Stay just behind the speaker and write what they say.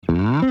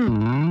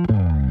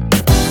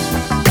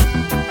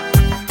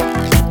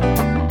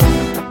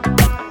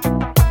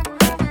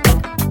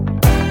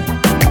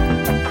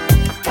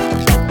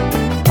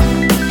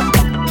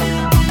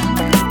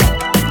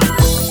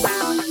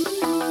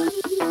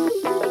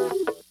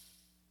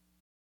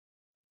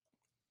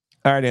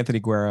All right, Anthony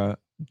Guerra,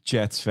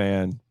 Jets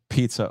fan,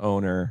 pizza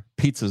owner,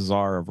 pizza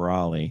czar of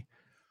Raleigh.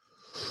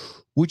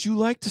 Would you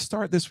like to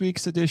start this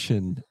week's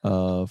edition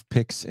of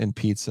Picks and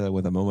Pizza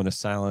with a moment of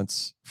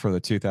silence for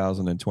the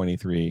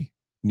 2023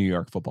 New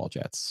York Football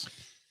Jets?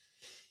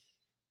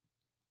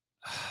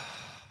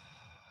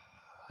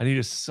 I need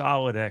a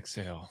solid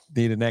exhale.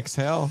 Need an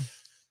exhale?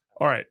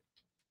 All right.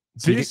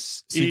 So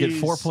you get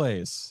 4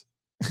 plays.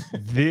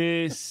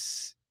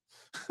 This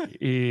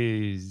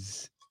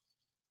is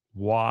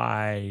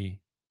why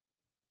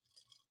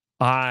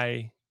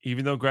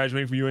even though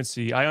graduating from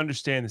UNC, I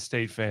understand the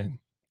State fan.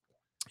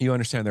 You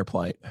understand their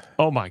plight.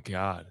 Oh my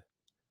God.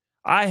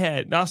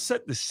 Now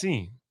set the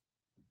scene.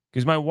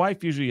 Because my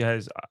wife usually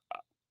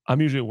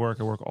I'm usually at work.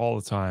 I work all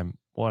the time.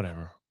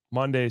 Whatever.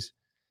 Mondays.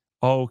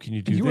 Oh, can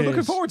you do this? You were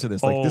looking forward to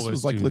this. Like, this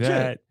was like legit.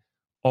 That.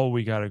 Oh,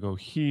 we got to go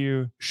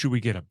here. Should we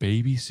get a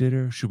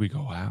babysitter? Should we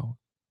go out?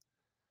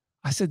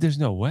 I said, there's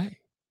no way.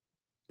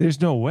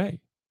 There's no way.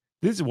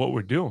 This is what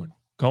we're doing.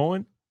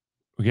 We're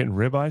getting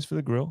ribeyes for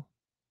the grill.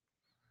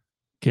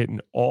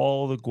 Getting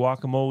all the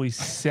guacamole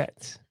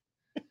set.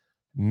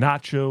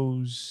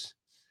 Nachos.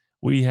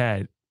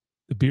 The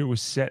beer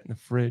was set in the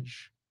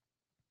fridge.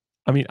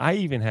 I mean, I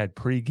even had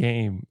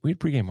pregame. We had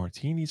pregame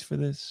martinis for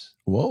this.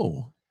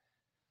 Whoa.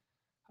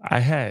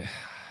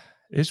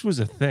 This was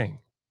a thing.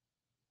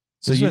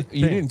 So you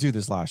didn't do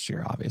this last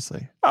year,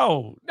 obviously.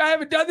 Oh, I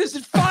haven't done this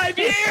in 5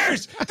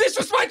 years. This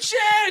was my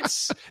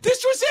chance.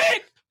 This was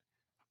it.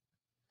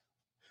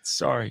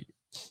 Sorry.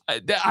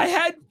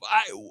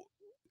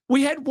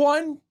 We had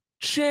one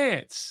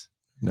chance.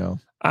 No.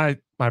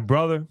 My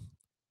brother,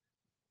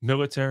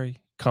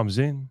 military, comes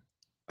in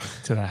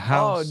to the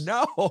house.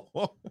 Oh,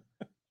 no.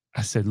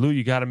 I said, Lou,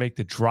 you got to make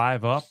the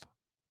drive up.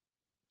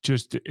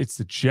 It's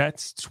the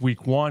Jets. It's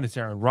week 1. It's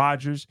Aaron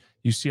Rodgers.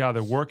 You see how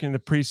they're working in the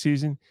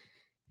preseason.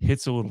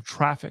 Hits a little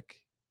traffic.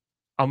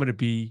 I'm going to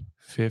be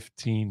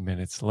 15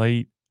 minutes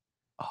late.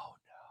 Oh,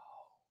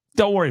 no.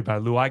 Don't worry about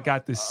it, Lou. I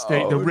got this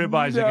steak. The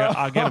ribeyes,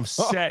 I'll get them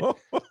set.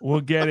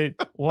 We'll get it.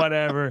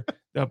 Whatever.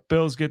 The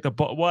Bills get the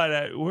ball.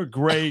 Whatever. We're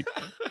great.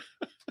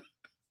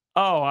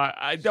 Oh,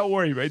 I don't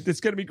worry about it.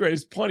 It's going to be great.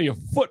 There's plenty of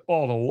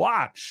football to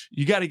watch.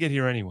 You got to get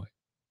here anyway.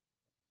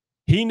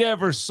 He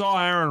never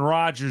saw Aaron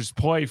Rodgers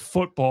play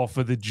football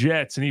for the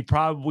Jets, and he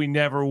probably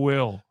never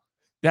will.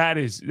 That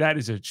is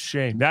a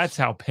shame. That's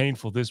how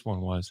painful this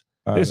one was.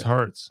 This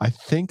hurts. I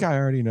think I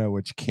already know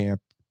which camp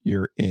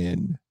you're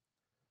in,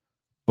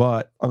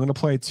 but I'm going to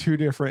play 2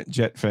 different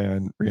Jet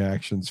fan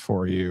reactions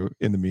for you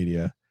in the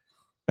media,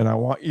 and I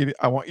want you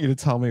to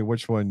tell me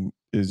which one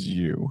is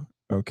you.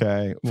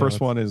 Okay, first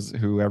one is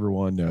who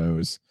everyone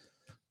knows.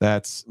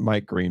 That's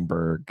Mike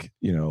Greenberg.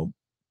 You know,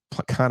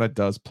 kind of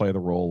does play the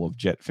role of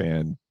Jet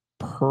fan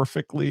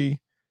perfectly,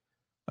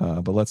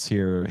 but let's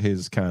hear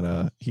his kind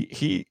of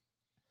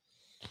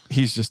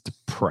he's just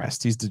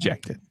depressed. He's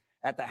dejected.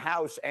 At the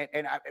house, and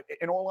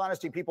in all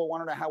honesty, people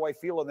want to know how I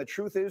feel, and the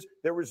truth is,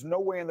 there is no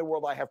way in the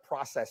world I have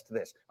processed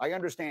this. I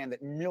understand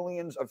that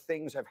millions of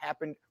things have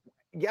happened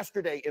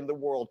yesterday in the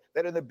world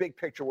that in the big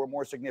picture were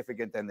more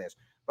significant than this.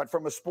 But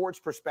from a sports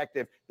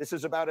perspective, this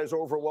is about as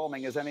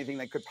overwhelming as anything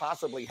that could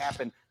possibly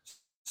happen.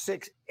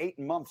 6-8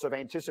 months of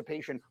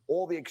anticipation,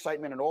 all the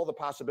excitement and all the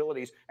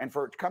possibilities, and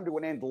for it to come to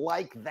an end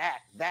like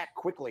that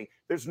quickly,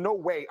 there's no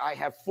way I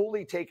have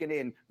fully taken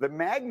in the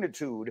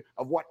magnitude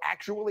of what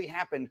actually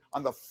happened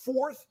on the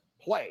 4th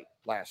play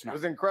last night. It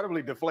was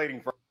incredibly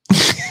deflating for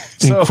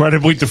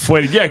incredibly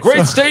deflated. Yeah,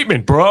 great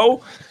statement,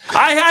 bro.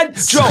 I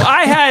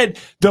had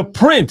the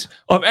print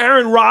of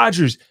Aaron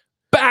Rodgers,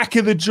 back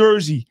of the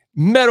jersey,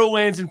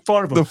 Meadowlands in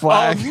front of him. The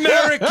flag.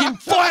 American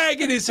flag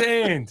in his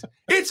hand.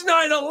 It's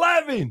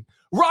 9/11.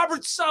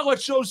 Robert Saleh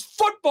shows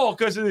football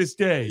because of this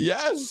day.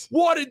 Yes.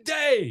 What a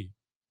day.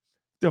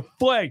 The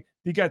flag.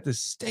 You got the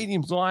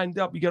stadiums lined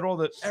up. You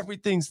got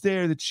everything's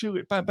there. The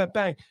cheer, bang, bang,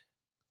 bang.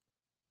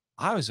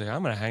 I was like,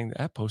 I'm going to hang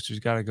that poster's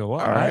got to go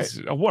up. All right.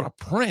 What a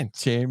print.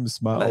 James,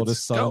 my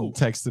oldest son,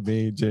 texted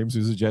me. James,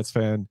 who's a Jets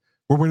fan.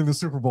 We're winning the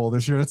Super Bowl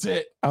this year. That's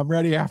it. I'm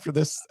ready after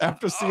this,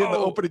 after seeing the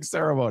opening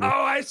ceremony. Oh,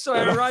 I saw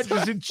Aaron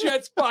Rodgers and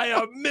Jets by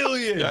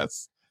 1,000,000.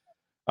 Yes.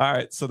 All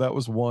right. So that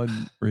was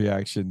one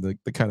reaction,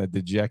 the kind of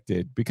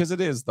dejected, because it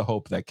is the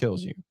hope that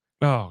kills you.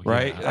 Oh,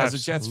 right. Yeah, as a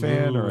Jets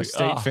fan or a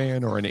State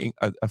fan or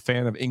a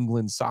fan of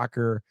England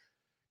soccer,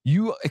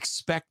 you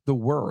expect the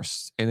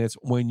worst. And it's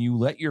when you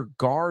let your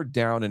guard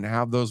down and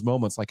have those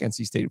moments like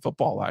NC State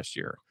football last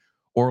year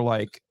or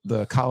like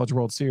the College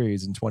World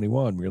Series in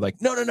 21, where you're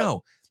like,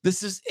 no.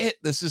 This is it.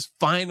 This is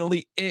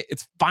finally it.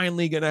 It's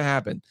finally going to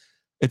happen.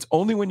 It's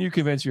only when you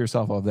convince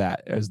yourself of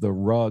that as the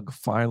rug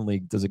finally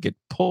does it get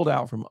pulled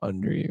out from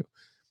under you.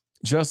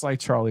 Just like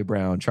Charlie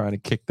Brown trying to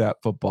kick that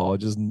football. You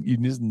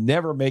just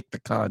never make the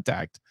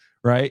contact,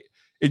 right?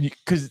 And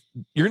because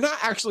you're not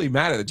actually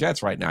mad at the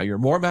Jets right now. You're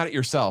more mad at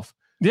yourself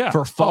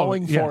for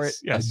falling for it.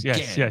 Yes.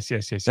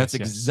 That's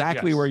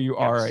exactly where you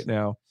are right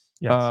now.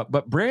 Yes.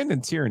 But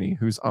Brandon Tierney,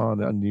 who's on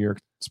New York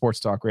Sports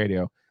Talk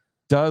Radio,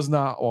 does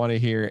not want to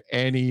hear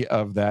any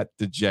of that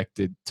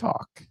dejected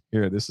talk.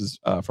 Here, this is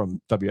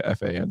from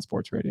WFAN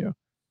Sports Radio.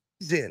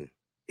 He's in.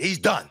 He's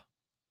done.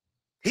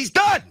 He's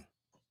done.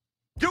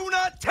 Do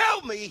not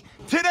tell me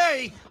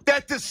today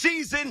that the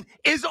season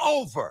is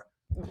over.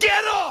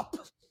 Get up.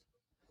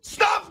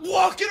 Stop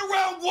walking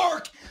around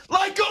work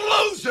like a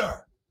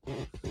loser.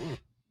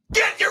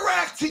 Get your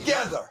act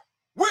together.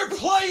 We're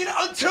playing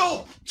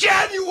until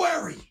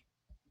January.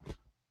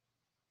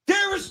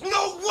 There is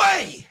no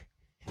way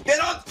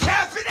that I'm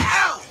tapping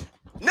out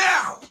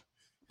now.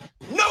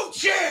 No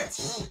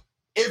chance.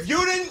 If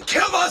you didn't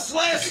kill us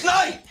last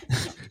night,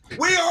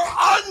 we are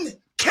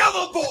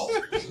unkillable.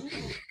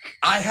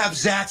 I have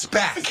Zach's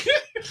back.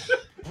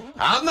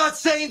 I'm not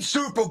saying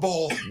Super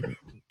Bowl,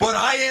 but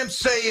I am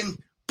saying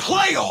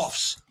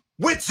playoffs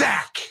with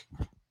Zach.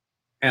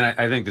 And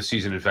I think the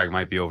season, in fact,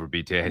 might be over,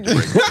 BT. I had to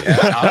break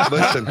it.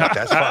 Listen,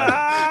 that's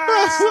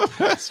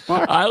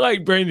fine. I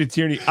like Brandon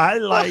Tierney. I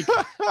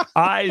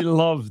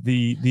love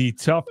the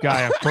tough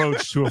guy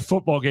approach to a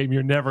football game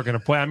you're never going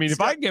to play. I mean,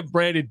 if I get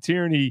Brandon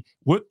Tierney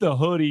with the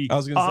hoodie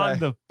on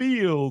the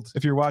field.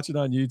 If you're watching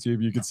on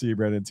YouTube, you can see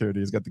Brandon Tierney.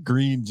 He's got the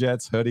green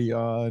Jets hoodie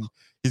on.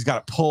 He's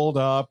got it pulled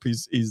up.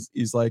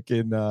 He's like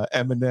in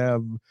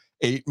Eminem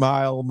 8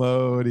 Mile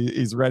mode.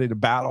 He's ready to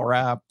battle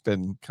rap.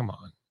 And come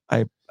on.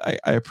 I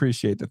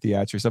appreciate the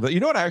theatrics of it. You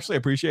know what I actually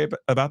appreciate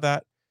about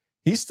that?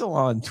 He's still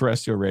on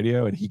terrestrial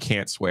radio and he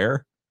can't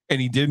swear,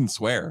 and he didn't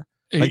swear.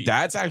 Like,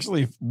 that's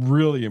actually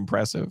really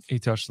impressive. He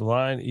touched the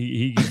line.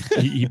 He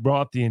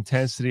brought the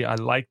intensity. I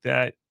like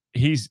that.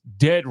 He's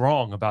dead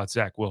wrong about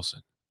Zach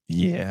Wilson.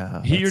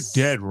 Yeah, you're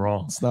dead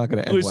wrong. It's not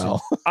going to end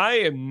well. I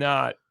am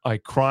not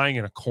like crying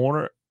in a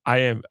corner.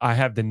 I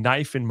have the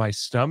knife in my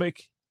stomach.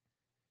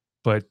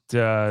 But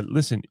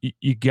listen,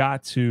 you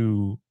got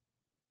to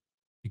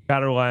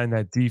rely on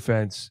that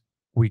defense.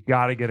 We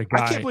got to get a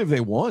guy. I can't believe they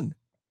won.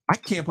 I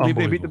can't believe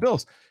they beat the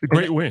Bills. A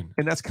great win.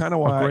 And that's kind of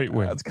why. A great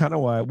win. That's kind of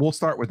why we'll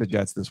start with the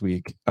Jets this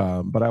week.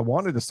 But I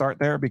wanted to start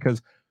there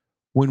because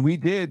when we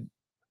did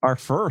our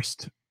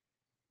first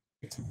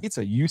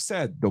pizza, you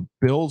said the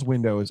Bills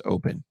window is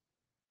open.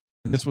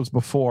 And this was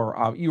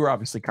before you were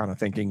obviously kind of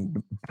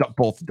thinking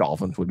both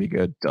Dolphins would be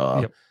good,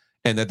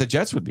 and that the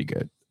Jets would be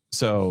good.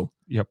 So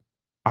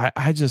I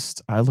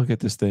look at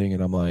this thing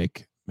and I'm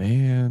like,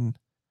 man,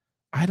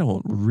 I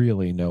don't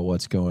really know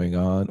what's going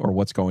on or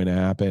what's going to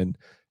happen.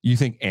 You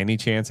think any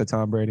chance at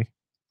Tom Brady?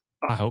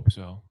 I hope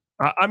so.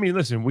 I mean,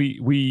 listen,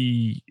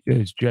 we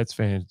as Jets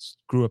fans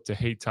grew up to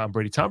hate Tom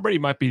Brady. Tom Brady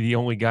might be the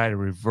only guy to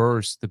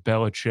reverse the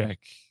Belichick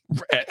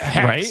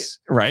hex.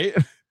 Right.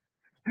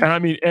 And I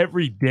mean,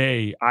 every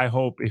day I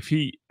hope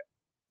we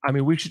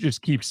should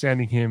just keep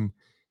sending him,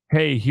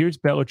 hey, here's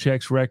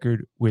Belichick's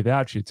record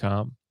without you,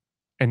 Tom.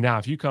 And now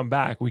if you come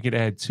back, we could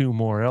add 2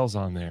 more L's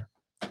on there.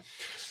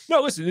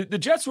 No, listen, the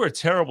Jets were a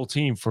terrible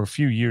team for a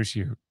few years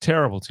here.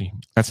 Terrible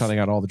team. That's how they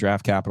got all the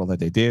draft capital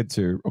that they did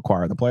to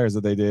acquire the players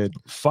that they did.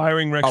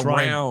 Firing Rex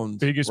Ryan,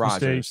 biggest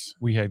mistake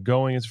we had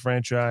going as a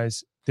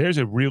franchise. There's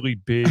a really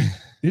big,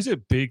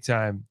 big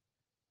time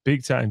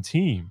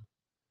team.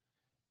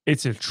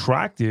 It's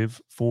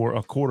attractive for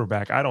a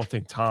quarterback. I don't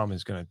think Tom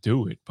is going to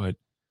do it, but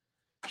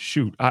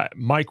shoot,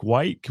 Mike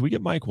White. Can we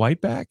get Mike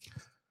White back?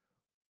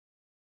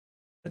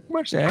 That's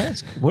much to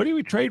ask. What do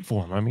we trade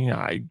for him? I mean,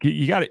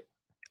 you got it.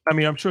 I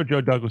mean, I'm sure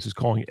Joe Douglas is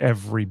calling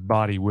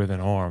everybody with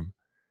an arm.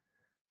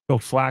 Joe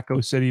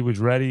Flacco said he was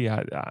ready.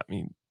 I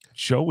mean,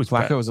 Joe was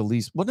Flacco was at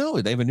least. Well, no,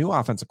 they have a new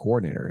offensive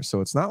coordinator, so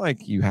it's not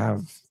like you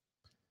have.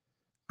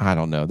 I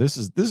don't know. This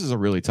is a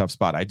really tough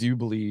spot. I do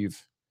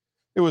believe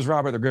it was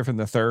Robert the Griffin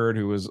III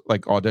who was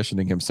like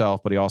auditioning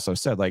himself, but he also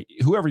said like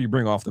whoever you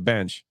bring off the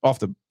bench, off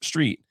the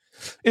street,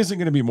 isn't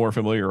going to be more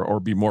familiar or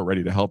be more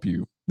ready to help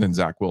you than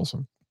Zach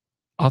Wilson.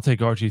 I'll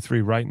take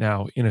RG3 right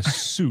now in a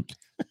suit.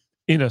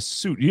 In a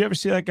suit. You ever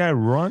see that guy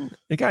run?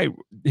 The guy,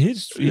 you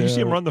see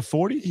him run the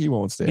 40? He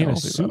won't stay in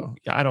healthy, a suit. though.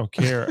 I don't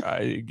care.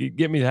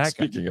 Give me that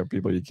Speaking guy. of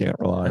people you can't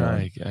rely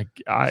on.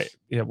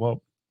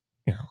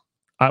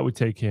 I would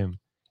take him.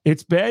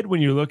 It's bad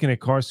when you're looking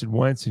at Carson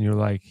Wentz and you're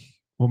like,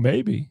 well,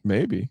 maybe.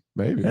 I'd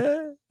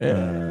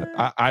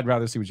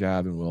rather see what you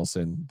have in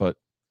Wilson, but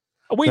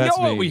we know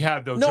what we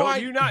have, though. No,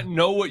 do you not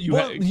know what you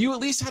have? You at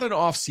least had an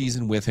off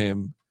season with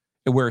him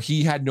where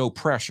he had no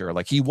pressure.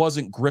 Like he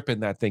wasn't gripping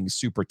that thing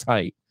super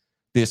tight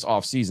this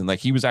offseason. Like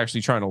he was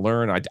actually trying to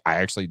learn. I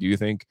actually do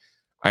think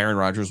Aaron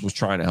Rodgers was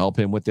trying to help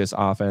him with this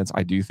offense.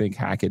 I do think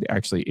Hackett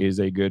actually is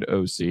a good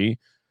OC.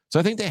 So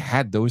I think they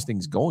had those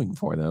things going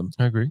for them.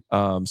 I agree.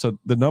 So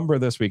the number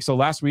this week. So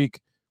last week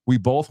we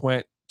both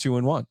went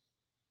 2-1.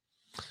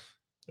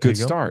 Good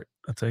start.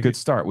 Good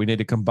start. We need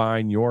to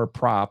combine your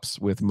props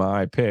with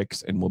my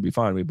picks and we'll be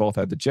fine. We both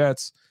had the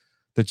Jets.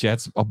 The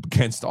Jets,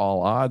 against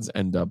all odds,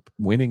 end up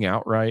winning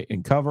outright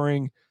and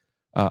covering.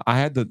 I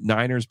had the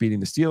Niners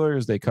beating the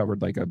Steelers. They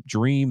covered like a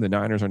dream. The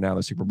Niners are now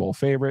the Super Bowl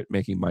favorite,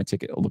 making my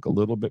ticket look a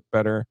little bit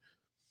better.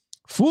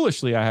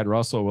 Foolishly, I had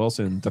Russell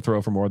Wilson to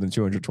throw for more than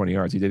 220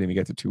 yards. He didn't even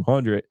get to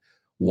 200.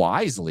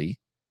 Wisely,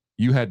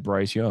 you had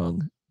Bryce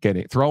Young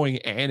throwing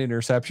an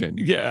interception.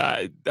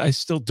 Yeah, I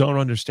still don't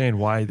understand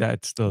why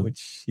that's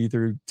which he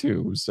threw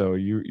 2. So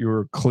you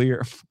were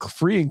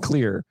free and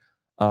clear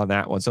on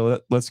that one.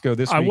 So let's go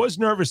this week. I was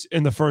nervous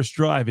in the first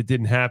drive. It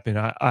didn't happen.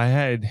 I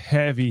had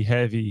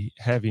heavy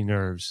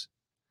nerves.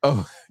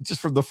 Oh,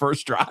 just from the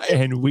first drive.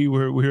 And we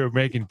were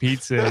making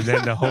pizza, and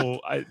then the whole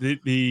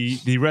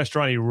the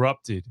restaurant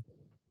erupted.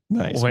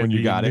 Nice when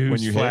you got it.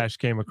 When you flash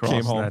came across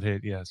came home. that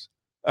hit. Yes.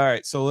 All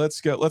right, so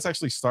let's go. Let's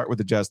actually start with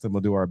the Jets, then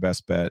we'll do our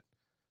best bet.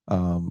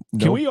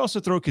 Can we also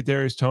throw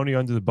Kadarius Toney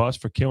under the bus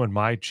for killing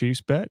my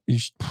Chiefs bet?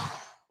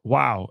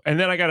 Wow. And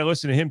then I got to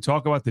listen to him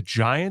talk about the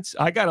Giants.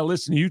 I got to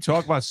listen to you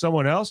talk about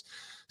someone else.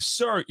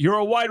 Sir, you're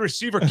a wide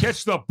receiver.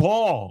 Catch the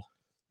ball.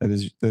 That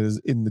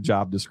is in the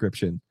job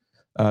description.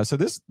 So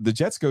the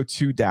Jets go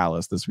to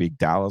Dallas this week.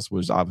 Dallas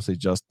was obviously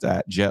just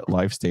at Jet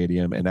Life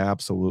Stadium and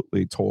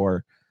absolutely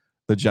tore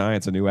the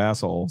Giants a new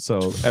asshole.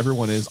 So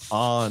everyone is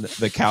on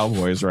the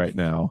Cowboys right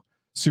now.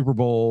 Super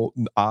Bowl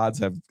odds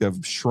have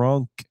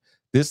shrunk.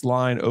 This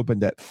line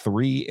opened at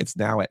 3. It's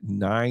now at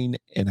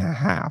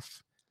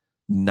 9.5.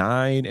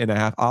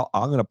 9.5.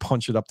 I'm going to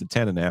punch it up to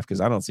 10.5 because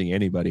I don't see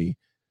anybody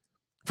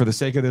for the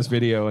sake of this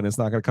video, and it's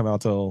not going to come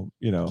out till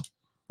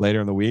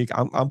later in the week.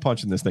 I'm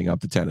punching this thing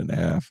up to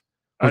 10.5.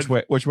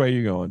 Which way are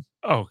you going?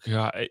 Oh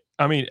God!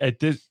 I mean, at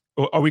this,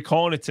 are we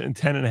calling it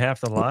 10.5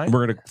 the line?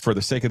 We're gonna, for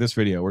the sake of this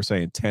video, we're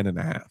saying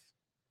 10.5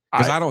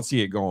 because I don't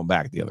see it going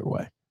back the other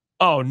way.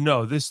 Oh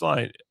no, this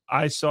line.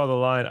 I saw the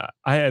line.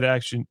 I had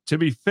action. To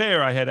be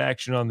fair, I had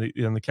action on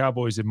the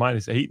Cowboys at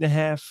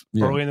 -8.5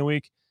 early in the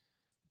week.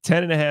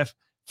 10.5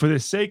 for the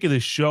sake of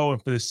the show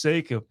and for the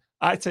sake of.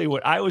 I tell you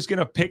what, I was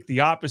gonna pick the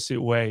opposite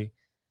way.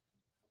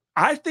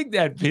 I think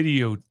that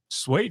video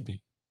swayed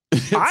me.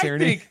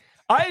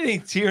 I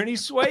think Tierney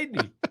swayed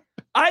me.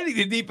 I think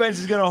the defense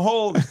is going to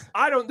hold.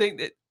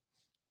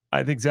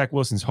 I think Zach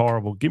Wilson's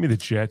horrible. Give me the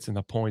Jets and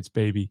the points,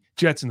 baby.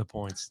 Jets and the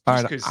points.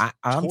 All right,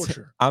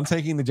 I'm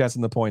taking the Jets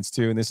and the points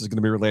too, and this is going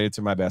to be related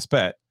to my best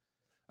bet.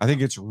 I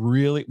think it's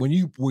really when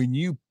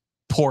you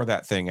pour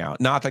that thing out,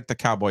 not like the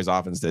Cowboys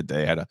offense did.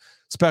 They had a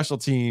special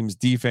teams,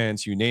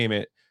 defense, you name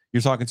it.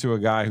 You're talking to a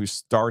guy who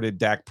started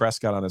Dak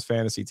Prescott on his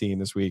fantasy team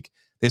this week.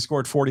 They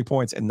scored 40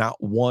 points and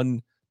not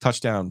one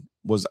touchdown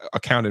was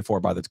accounted for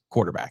by the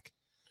quarterback.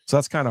 So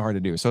that's kind of hard to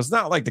do. So it's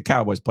not like the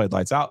Cowboys played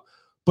lights out,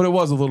 but it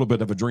was a little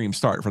bit of a dream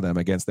start for them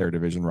against their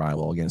division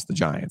rival, against the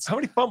Giants. How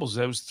many fumbles?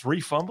 That was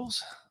 3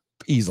 fumbles?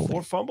 Easily.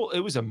 4 fumbles? It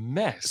was a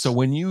mess. So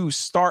when you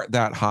start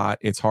that hot,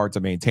 it's hard to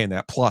maintain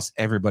that. Plus,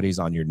 everybody's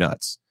on your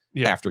nuts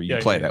after you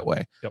play that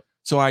way. Yep.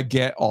 So I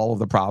get all of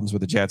the problems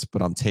with the Jets,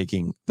 but I'm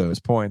taking those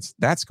points.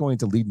 That's going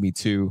to lead me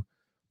to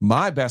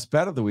my best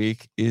bet of the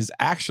week is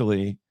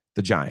actually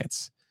the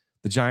Giants.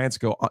 The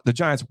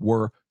Giants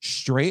were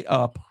straight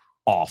up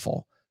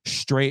awful,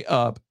 straight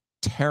up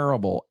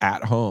terrible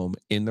at home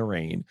in the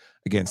rain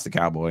against the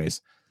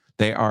Cowboys.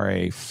 They are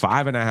a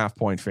 5.5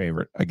 point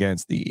favorite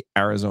against the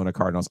Arizona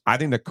Cardinals. I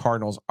think the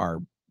Cardinals are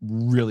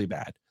really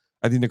bad.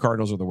 I think the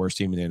Cardinals are the worst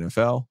team in the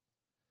NFL.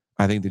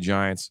 I think the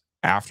Giants,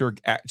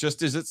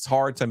 just as it's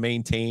hard to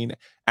maintain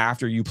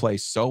after you play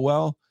so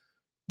well,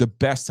 the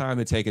best time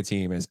to take a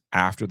team is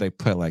after they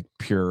play like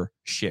pure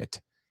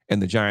shit.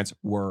 And the Giants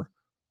were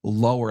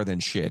lower than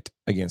shit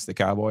against the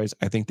Cowboys.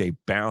 I think they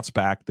bounce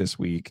back this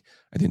week.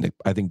 I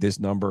think this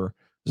number,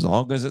 as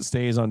long as it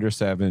stays under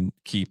 7,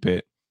 keep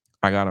it.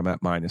 I got them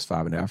at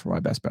 -5.5 for my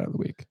best bet of the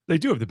week. They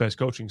do have the best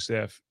coaching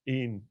staff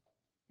in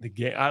the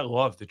game. I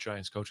love the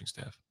Giants coaching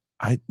staff.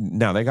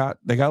 Now they got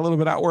a little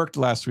bit outworked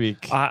last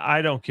week.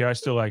 I don't care. I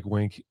still like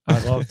Wink. I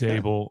love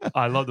Dable.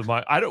 I love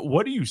the.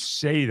 What do you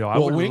say though?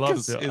 Well, Wink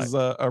is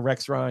a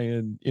Rex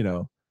Ryan,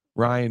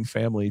 Ryan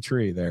family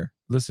tree there.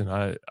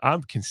 Listen,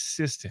 I'm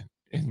consistent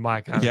in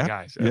my kind of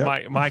guys.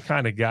 My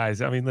kind of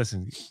guys. I mean,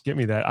 listen, give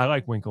me that. I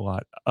like Wink a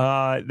lot.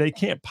 They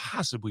can't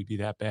possibly be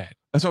that bad.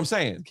 That's what I'm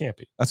saying. It can't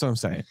be. That's what I'm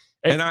saying.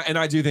 And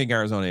I do think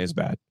Arizona is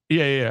bad.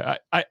 Yeah.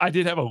 I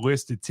did have a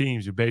list of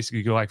teams who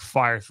basically go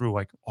fire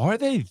through. Are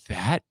they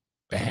that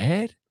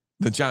bad?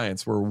 The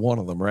Giants were one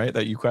of them, right?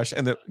 That you question,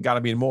 and there got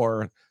to be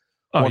more.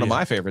 One of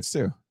my favorites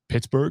too.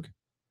 Pittsburgh.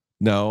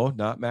 No,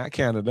 not Matt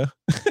Canada.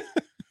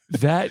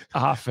 That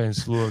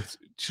offense looked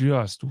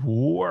just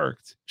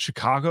worked.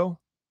 Chicago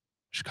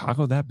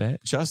that bad?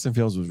 Justin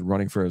Fields was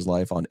running for his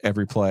life on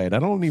every play, and I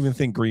don't even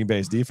think Green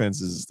Bay's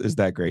defense is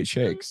that great.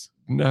 Shakes.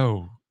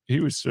 No, he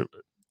was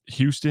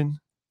Houston,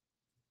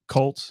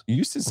 Colts.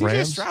 Houston.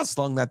 CJ Stroud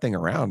slung that thing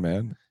around,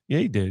 man. Yeah,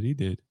 he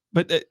did.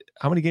 But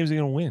how many games are they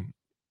going to win?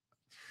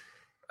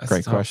 That's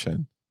great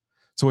question.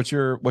 So what's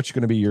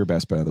going to be your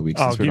best bet of the week?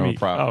 Let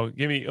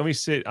me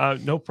sit.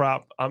 No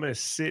prop. I'm going to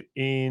sit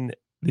in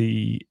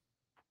the.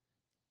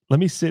 Let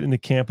me sit in the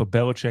camp of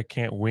Belichick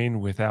can't win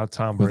without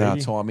Tom Brady.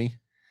 Without Tommy.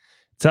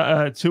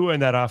 Tua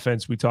in that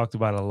offense, we talked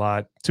about a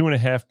lot.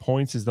 2.5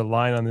 points is the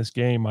line on this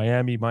game.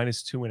 Miami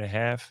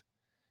 -2.5.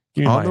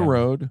 On the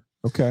road.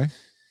 Okay.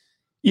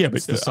 Yeah, but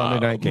it's the Sunday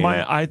night game.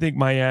 I think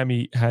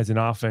Miami has an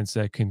offense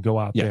that can go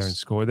out there and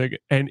score.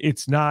 And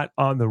it's not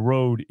on the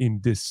road in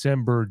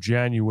December,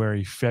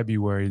 January,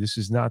 February. This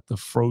is not the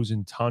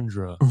frozen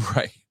tundra.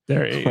 Right.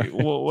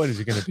 What is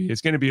it going to be?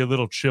 It's going to be a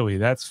little chilly.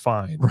 That's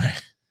fine.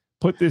 Right.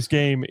 Put this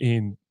game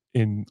in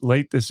in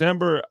late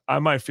December, I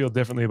might feel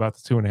differently about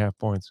the 2.5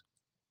 points.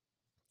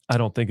 I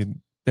don't think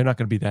they're not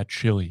going to be that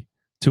chilly.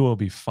 Tua will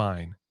be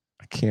fine.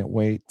 I can't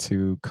wait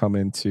to come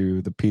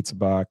into the pizza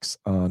box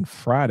on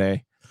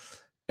Friday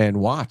and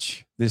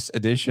watch this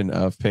edition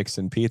of Picks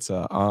and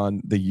Pizza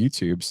on the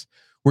YouTubes,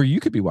 where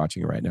you could be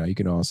watching it right now. You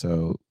can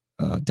also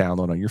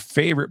download on your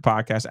favorite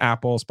podcast,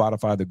 Apple,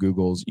 Spotify, the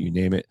Googles, you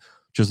name it.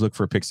 Just look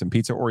for Picks and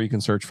Pizza, or you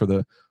can search for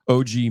the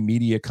OG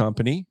Media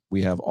Company.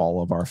 We have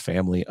all of our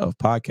family of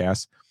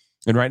podcasts.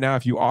 And right now,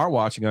 if you are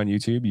watching on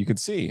YouTube, you can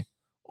see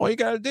all you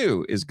got to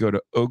do is go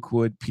to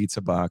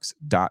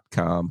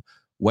oakwoodpizzabox.com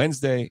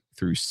Wednesday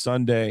through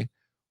Sunday.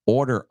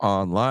 Order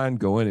online,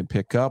 go in and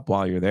pick up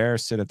while you're there.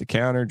 Sit at the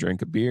counter,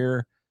 drink a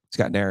beer. It's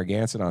got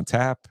Narragansett on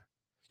tap.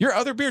 Your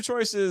other beer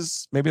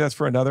choices, maybe that's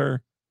for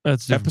another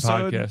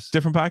episode.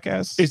 Different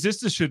podcast. Is this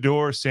the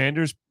Shador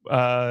Sanders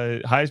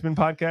Heisman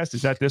podcast?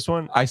 Is that this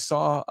one? I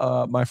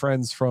saw my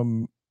friends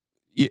from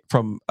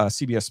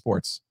CBS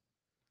Sports,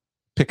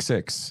 Pick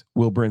Six,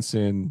 Will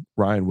Brinson,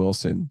 Ryan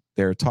Wilson.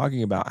 They're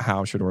talking about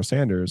how Shador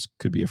Sanders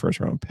could be a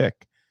first-round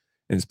pick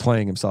and is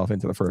playing himself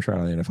into the first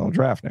round of the NFL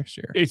draft next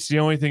year. It's the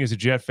only thing as a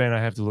Jet fan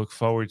I have to look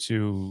forward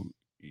to.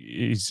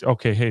 Is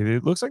okay. Hey,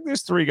 it looks like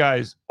there's 3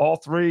 guys. All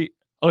 3.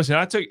 Listen,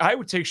 I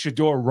would take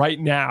Shador right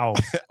now.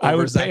 I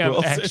would pay him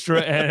extra,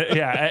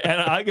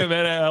 and I give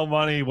NIL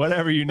money,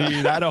 whatever you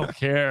need. I don't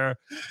care.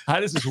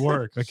 How does this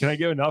work? Like, can I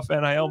give enough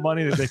NIL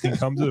money that they can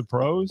come to the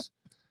pros?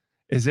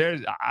 Is there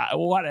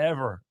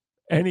whatever,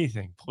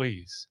 anything,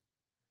 please?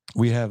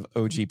 We have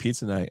OG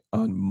Pizza Night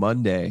on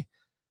Monday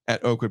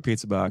at Oakwood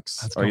Pizza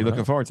Box. Are you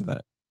looking forward to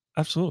that?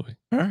 Absolutely.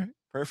 All right.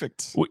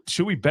 Perfect.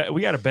 Should we bet?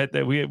 We got to bet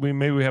that we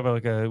maybe have we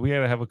got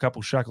to have a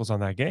couple shekels on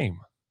that game.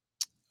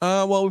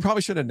 Well, we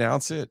probably should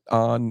announce it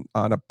on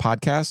a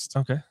podcast.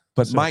 Okay.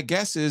 But my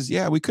guess is,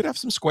 we could have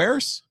some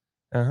squares.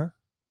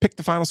 Pick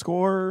the final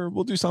score.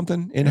 We'll do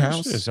something in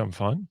house. It's something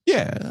fun.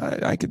 Yeah,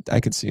 I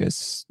could see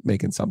us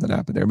making something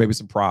happen there. Maybe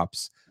some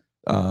props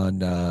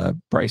on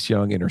Bryce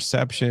Young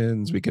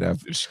interceptions. We could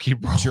have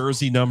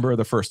jersey number,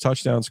 the first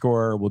touchdown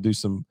scorer. We'll do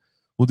some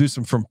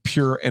from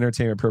pure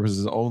entertainment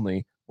purposes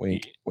only.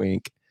 Wink,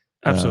 wink.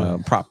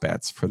 Absolutely. Prop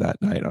bets for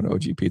that night on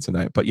OG Pizza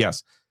Night. But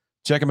yes,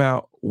 check them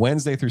out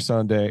Wednesday through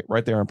Sunday,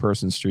 right there on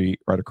Person Street,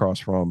 right across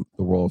from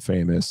the world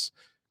famous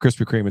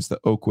Krispy Kreme. It's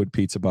the Oakwood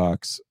Pizza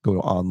Box. Go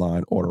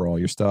online, order all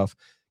your stuff.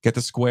 Get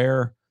the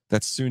square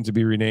that's soon to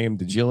be renamed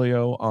the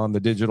Giglio on the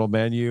digital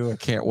menu. I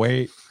can't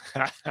wait.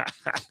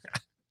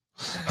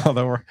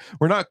 Although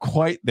we're not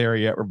quite there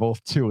yet. We're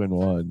both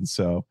 2-1.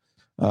 So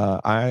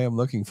I am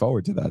looking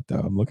forward to that,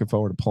 though. I'm looking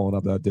forward to pulling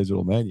up that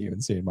digital menu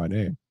and seeing my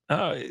name.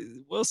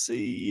 We'll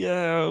see.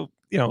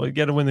 We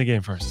got to win the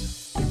game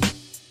first.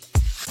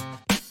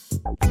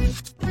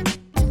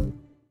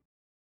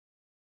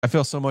 I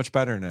feel so much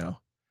better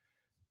now.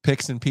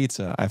 Picks and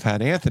Pizza. I've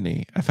had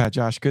Anthony. I've had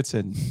Josh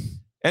Goodson.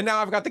 And now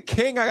I've got the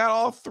King. I got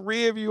all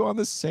 3 of you on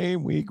the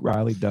same week.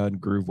 Riley Dunn,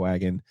 Groove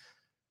Wagon.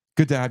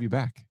 Good to have you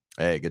back.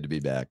 Hey, good to be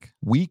back.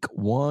 Week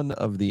 1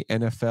 of the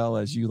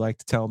NFL, as you like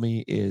to tell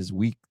me, is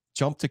week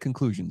jump to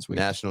conclusions week.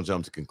 National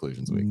jump to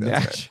conclusions week.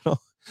 That's right.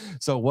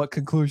 So what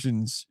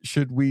conclusions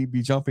should we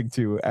be jumping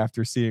to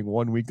after seeing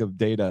 1 week of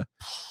data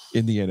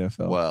in the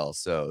NFL? Well,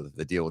 so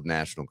the deal with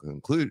National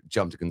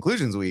Jump to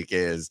Conclusions week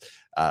is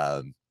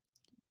you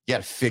got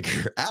to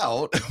figure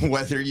out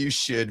whether you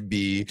should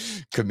be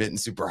committing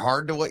super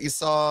hard to what you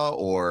saw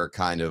or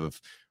kind of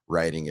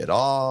writing it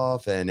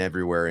off and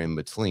everywhere in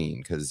between,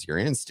 because your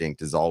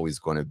instinct is always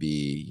going to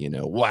be,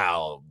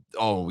 wow,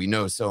 we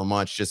know so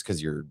much, just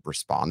because you're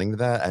responding to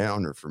that. I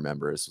don't know if you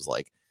remember, this was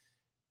like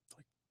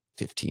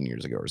 15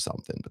 years ago or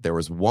something, but there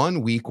was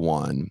week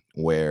 1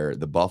 where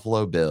the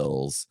Buffalo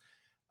Bills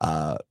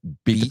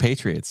beat the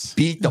Patriots,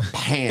 beat the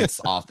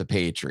pants off the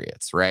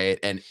Patriots, right?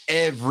 And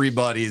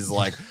everybody's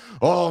like,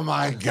 oh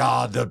my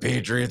God, the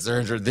Patriots are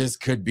injured. This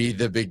could be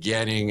the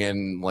beginning.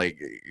 And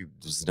like,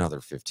 there's another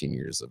 15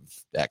 years of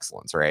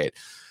excellence, right?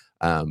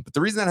 But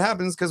the reason that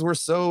happens is because we're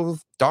so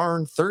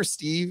darn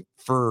thirsty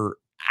for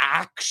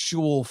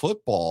actual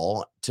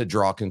football to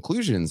draw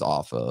conclusions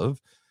off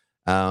of.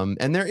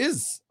 And there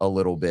is a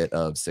little bit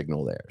of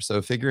signal there.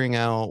 So figuring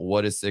out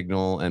what is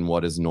signal and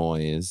what is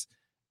noise,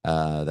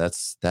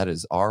 that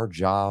is our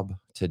job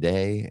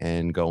today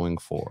and going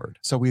forward.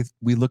 So we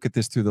look at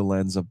this through the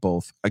lens of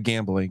both a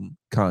gambling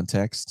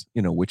context,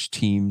 which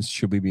teams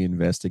should we be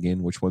investing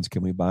in, which ones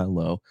can we buy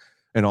low,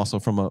 and also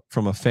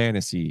from a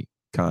fantasy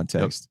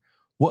context. Yep.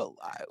 Well,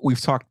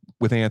 we've talked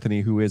with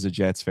Anthony, who is a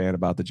Jets fan,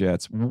 about the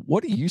Jets.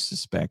 What do you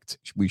suspect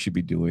we should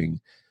be doing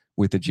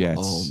with the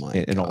Jets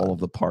and all of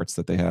the parts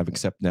that they have,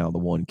 except now the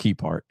one key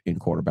part in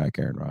quarterback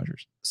Aaron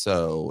Rodgers?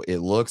 So it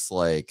looks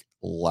like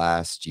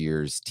last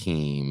year's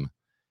team,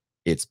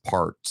 it's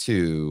part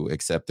 2,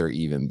 except they're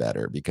even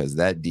better because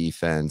that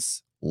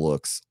defense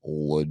looks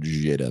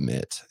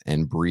legitimate.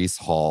 And Breece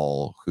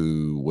Hall,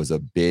 who was a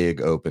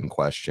big open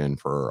question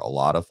for a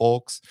lot of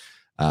folks,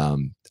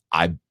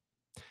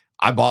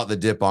 I bought the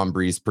dip on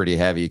Brees pretty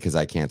heavy because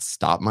I can't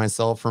stop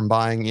myself from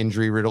buying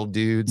injury-riddled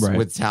dudes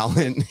with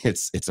talent.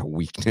 It's a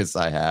weakness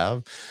I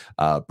have.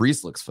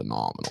 Brees looks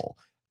phenomenal.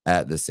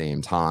 At the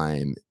same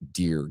time,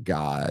 dear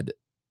God,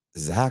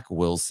 Zach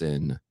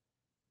Wilson,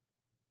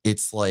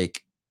 it's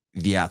like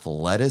the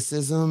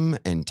athleticism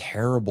and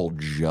terrible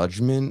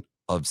judgment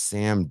of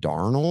Sam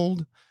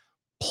Darnold,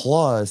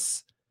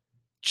 plus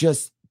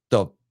just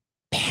the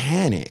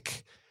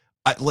panic.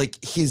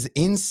 Like his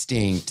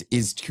instinct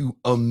is to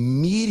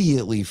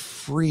immediately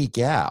freak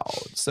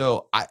out.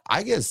 So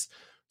I guess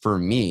for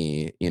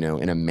me,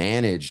 in a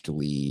managed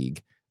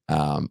league,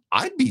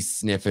 I'd be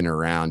sniffing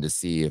around to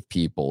see if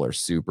people are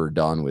super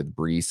done with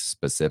Brees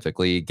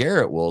specifically.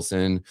 Garrett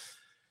Wilson,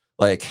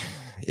 like,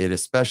 it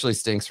especially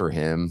stinks for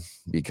him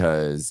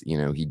because,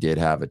 he did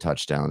have a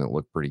touchdown that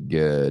looked pretty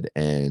good.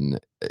 And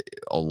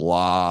a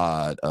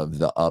lot of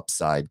the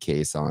upside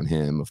case on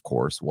him, of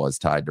course, was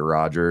tied to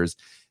Rodgers.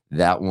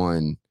 That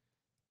one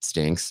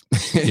stinks.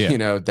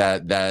 Yeah.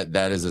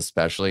 That is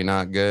especially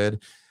not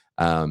good.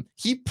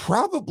 He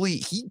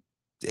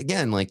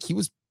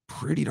was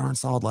pretty darn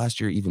solid last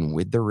year, even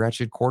with the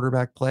wretched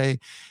quarterback play.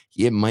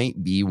 It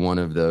might be one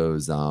of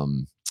those, a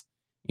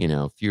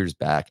few years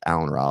back,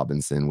 Allen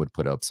Robinson would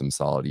put up some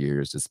solid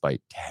years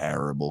despite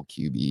terrible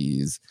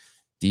QBs.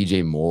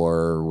 DJ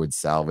Moore would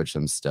salvage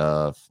some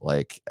stuff.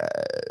 Like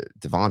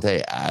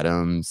Devontae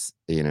Adams,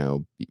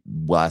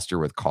 last year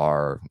with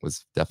Carr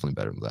was definitely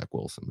better than Zach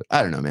Wilson. But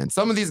I don't know, man.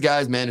 Some of these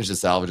guys managed to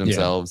salvage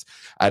themselves.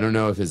 Yeah. I don't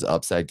know if his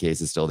upside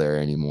case is still there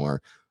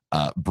anymore.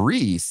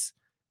 Brees,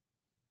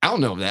 I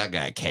don't know if that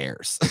guy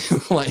cares.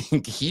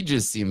 Like, he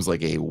just seems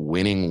like a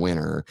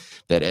winner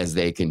that as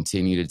they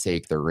continue to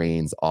take the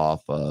reins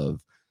off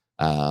of,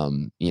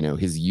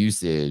 his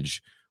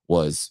usage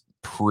was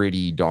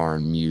pretty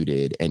darn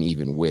muted. And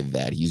even with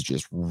that, he's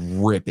just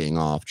ripping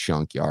off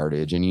chunk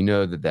yardage. And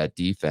that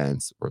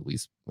defense, or at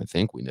least I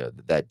think we know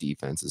that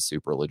defense is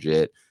super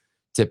legit.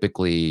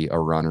 Typically a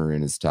runner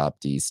in his top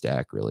D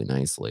stack really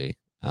nicely.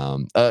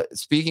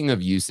 Speaking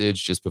of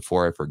usage, just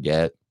before I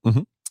forget,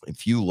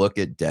 if you look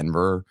at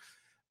Denver,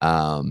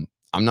 I'm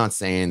not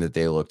saying that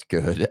they looked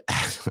good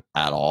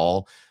at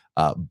all,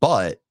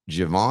 but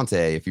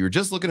Javonte, if you were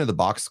just looking at the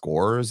box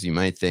scores, you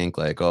might think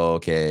like, oh,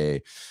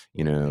 okay,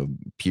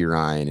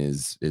 Pirine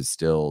is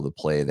still the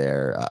play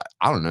there.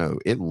 I don't know.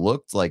 It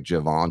looked like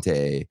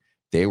Javonte,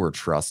 they were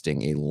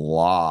trusting a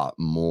lot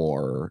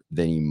more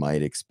than you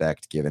might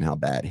expect given how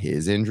bad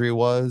his injury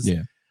was.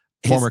 Yeah.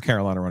 Former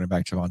Carolina running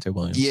back Javonte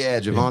Williams. Yeah,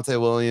 Javonte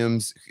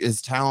Williams,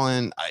 his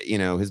talent,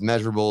 his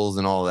measurables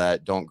and all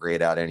that don't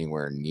grade out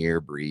anywhere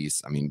near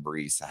Brees. I mean,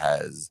 Brees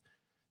has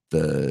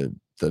the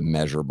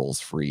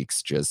measurables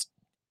freaks just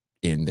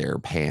in their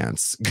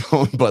pants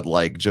going, but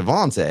like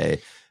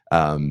Javonte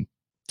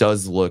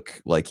does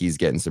look like he's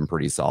getting some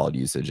pretty solid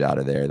usage out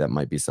of there. That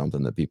might be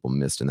something that people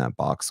missed in that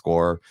box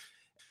score.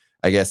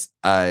 I guess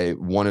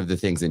one of the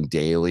things in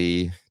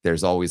daily,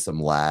 there's always some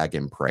lag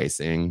in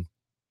pricing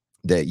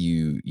that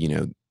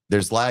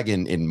there's lag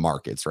in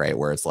markets, right?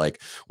 Where it's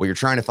like, what you're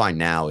trying to find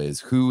now is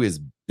who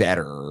is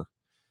better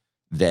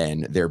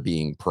than they're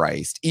being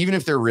priced, even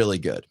if they're really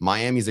good.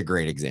 Miami's a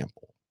great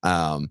example.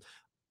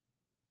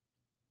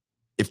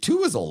 If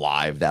Tua's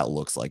alive, that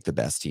looks like the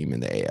best team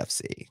in the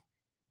AFC.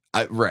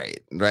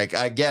 Right. Like,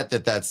 I get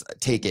that that's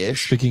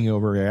take-ish. Speaking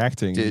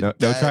overreacting,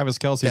 no Travis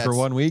Kelce for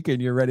 1 week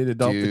and you're ready to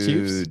dump the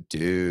Chiefs?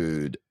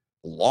 Dude.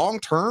 Long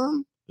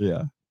term?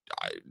 Yeah.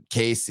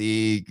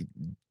 KC,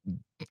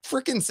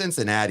 freaking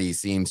Cincinnati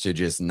seems to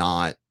just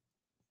not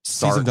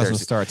start. Season doesn't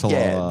start till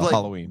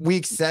Halloween.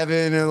 Week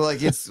 7, and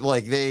like it's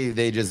like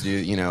they just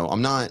do,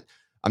 I'm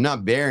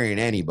not burying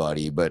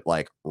anybody, but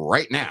like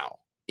right now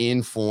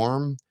in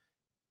form,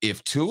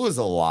 if Tua's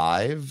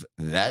alive,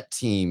 that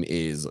team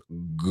is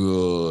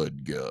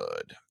good.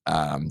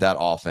 That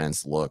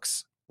offense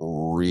looks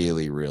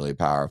really, really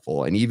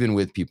powerful. And even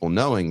with people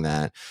knowing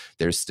that,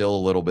 there's still a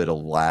little bit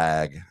of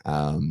lag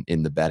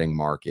in the betting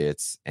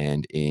markets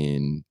and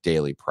in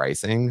daily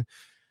pricing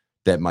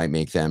that might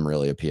make them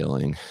really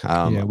appealing.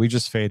 We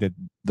just faded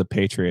the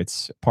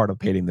Patriots. Part of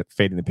fading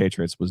the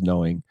Patriots was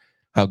knowing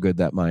how good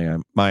that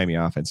Miami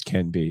offense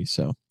can be.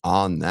 So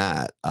on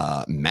that,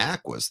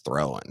 Mac was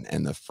throwing,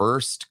 and the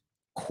first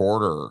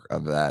quarter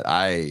of that,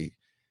 I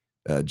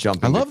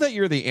jumped. I love that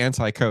you're the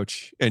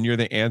anti-coach and you're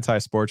the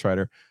anti-sports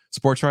writer.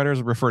 Sports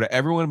writers refer to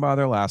everyone by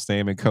their last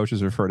name, and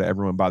coaches refer to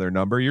everyone by their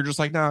number. You're just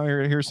like, no,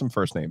 here's some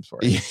first names for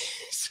you.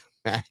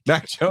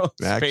 Mac Jones,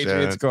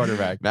 Patriots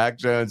quarterback. Mac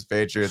Jones,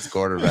 Patriots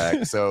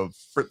quarterback. So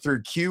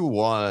through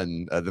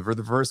Q1, for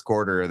the first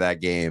quarter of that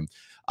game,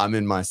 I'm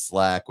in my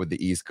Slack with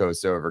the East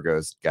Coast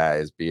Overghost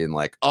guys being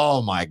like,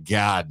 oh my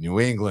God, New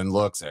England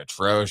looks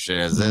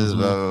atrocious. This is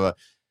blah, blah, blah.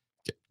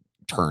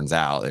 Turns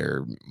out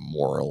they're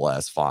more or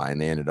less fine.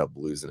 They ended up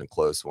losing a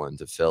close one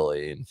to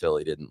Philly, and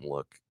Philly didn't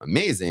look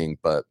amazing,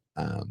 but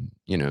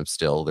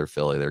still they're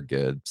Philly. They're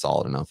good,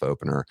 solid enough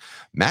opener.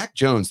 Mac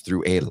Jones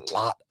threw a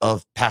lot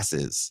of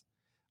passes.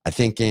 I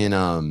think in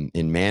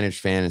managed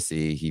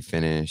fantasy, he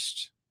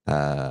finished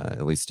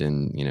at least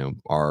in,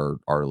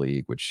 our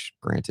league, which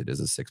granted is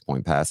a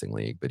 6-point passing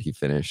league, but he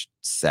finished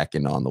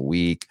second on the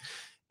week.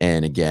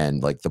 And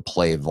again, like the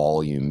play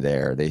volume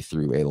there, they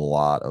threw a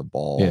lot of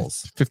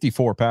balls.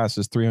 54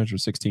 passes,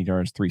 316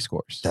 yards, 3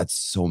 scores. That's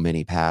so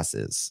many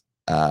passes.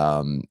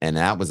 And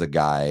that was a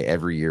guy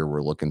every year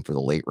we're looking for the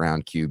late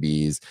round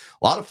QBs.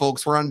 A lot of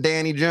folks were on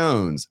Danny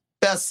Jones.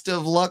 Best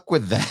of luck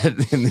with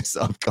that in this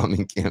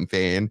upcoming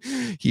campaign.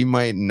 He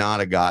might not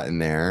have gotten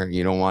there.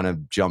 You don't want to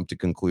jump to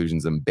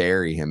conclusions and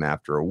bury him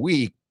after a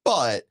week,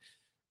 but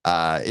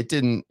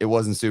it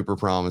wasn't super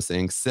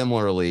promising.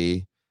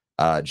 Similarly,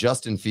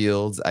 Justin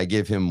Fields, I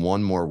give him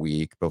one more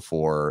week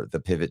before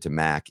the pivot to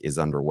Mac is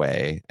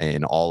underway.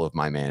 In all of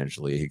my managed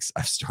leagues,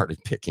 I've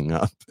started picking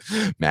up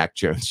Mac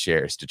Jones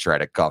shares to try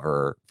to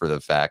cover for the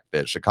fact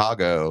that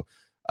Chicago,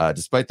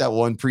 despite that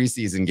one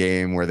preseason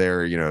game where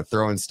they're,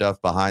 throwing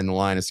stuff behind the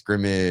line of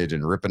scrimmage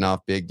and ripping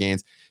off big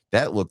gains,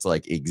 that looked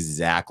like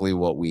exactly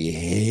what we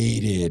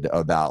hated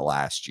about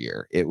last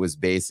year. It was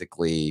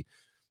basically,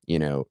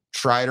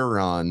 try to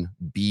run,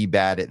 be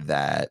bad at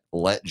that,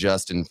 let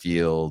Justin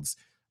Fields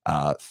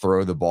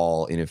throw the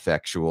ball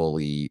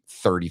ineffectually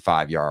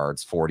 35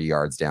 yards, 40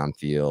 yards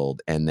downfield,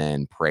 and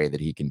then pray that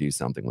he can do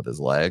something with his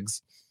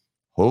legs.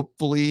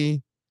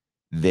 Hopefully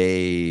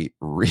they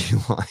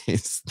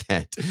realize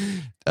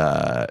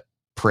that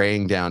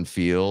praying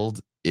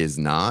downfield is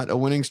not a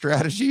winning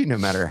strategy, no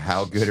matter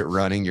how good at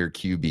running your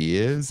QB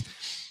is.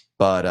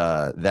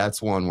 But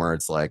that's one where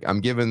it's like,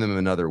 I'm giving them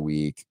another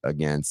week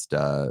against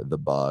the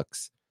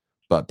Bucks,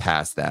 but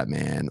past that,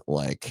 man,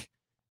 like,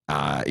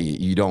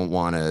 you don't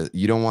want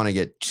to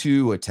get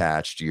too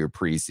attached to your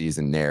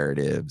preseason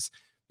narratives,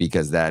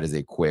 because that is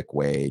a quick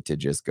way to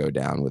just go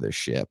down with a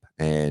ship.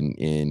 And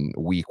in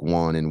week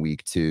 1 and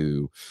week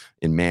 2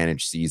 in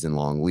managed season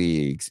long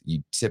leagues,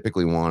 you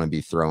typically want to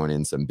be throwing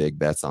in some big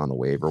bets on the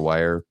waiver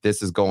wire.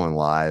 This is going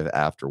live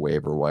after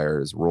waiver wire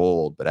is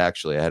rolled, but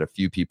actually I had a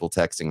few people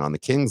texting on the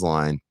Kings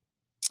line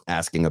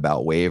asking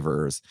about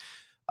waivers.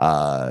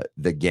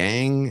 The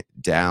gang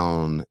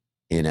down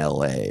in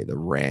LA, the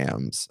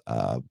Rams,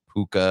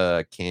 Puka,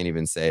 I can't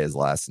even say his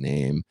last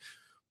name,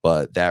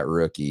 but that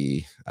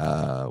rookie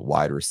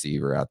wide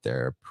receiver out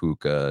there,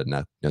 Puka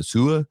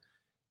Nasua,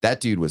 that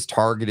dude was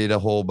targeted a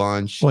whole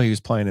bunch. Well, he was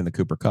playing in the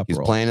Cooper Cup role.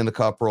 He's playing in the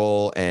Cup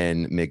role,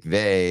 and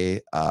McVay,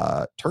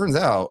 turns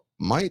out,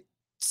 might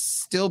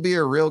still be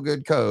a real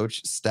good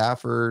coach.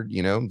 Stafford,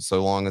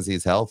 so long as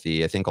he's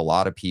healthy. I think a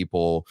lot of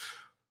people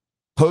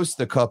post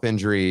the Cup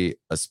injury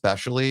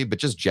especially, but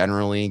just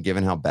generally,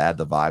 given how bad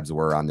the vibes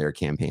were on their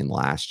campaign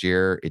last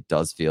year, it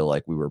does feel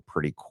like we were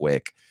pretty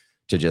quick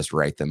to just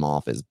write them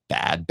off as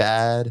bad.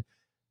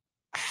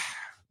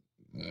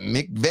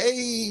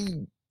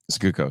 McVay is a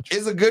good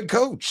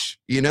coach.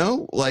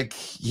 Like,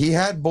 he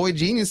had Boy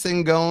Genius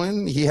thing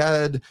going. He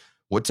had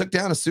what took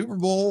down a Super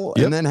Bowl,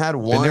 and then had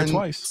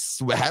one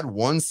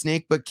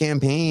snake book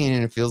campaign,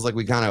 and it feels like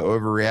we kind of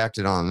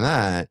overreacted on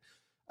that.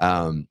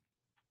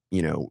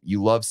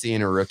 You love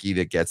seeing a rookie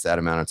that gets that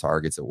amount of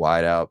targets at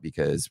wideout,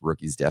 because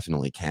rookies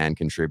definitely can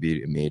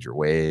contribute in major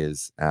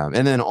ways.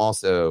 And then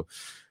also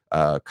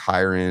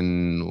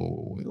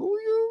Kyron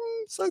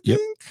Williams, I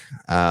think.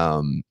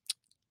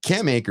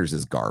 Cam Akers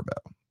is Garbo.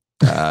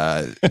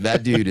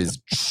 That dude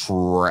is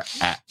trash.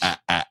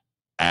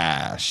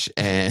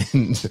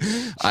 And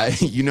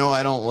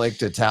I don't like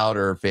to tout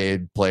or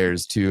fade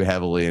players too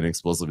heavily and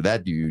explosively.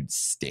 That dude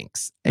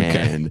stinks. Okay.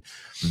 And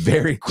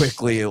very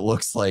quickly, it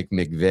looks like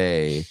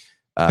McVay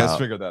has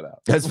figured that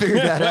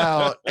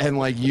out. And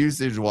like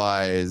usage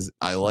wise,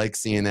 I like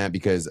seeing that,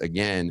 because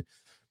again,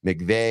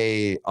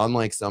 McVay,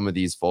 unlike some of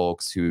these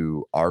folks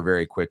who are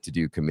very quick to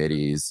do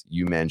committees,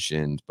 you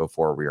mentioned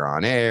before we were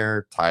on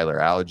air, Tyler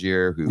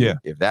Algier, who,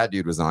 if that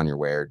dude was on your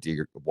waiver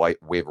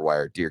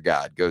wire, dear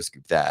God, go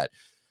scoop that.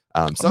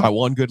 I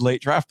one good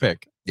late draft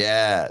pick.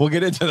 Yeah. We'll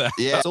get into that.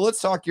 Yeah. So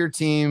let's talk your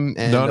team.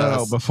 And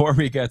no. Before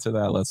we get to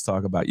that, let's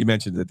talk about, you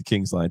mentioned that the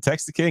Kings line.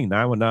 Text the King,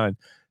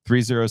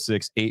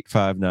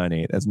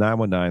 919-306-8598. That's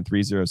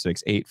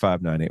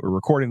 919-306-8598. We're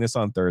recording this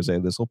on Thursday.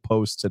 This will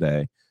post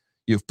today.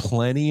 You have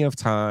plenty of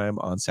time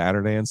on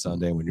Saturday and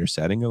Sunday when you're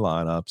setting your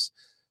lineups.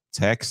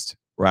 Text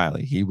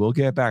Riley. He will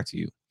get back to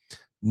you.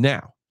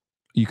 Now,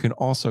 you can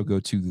also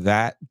go to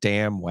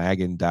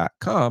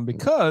thatdamnwagon.com,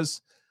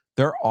 because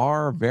there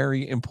are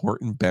very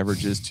important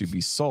beverages to be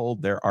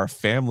sold. There are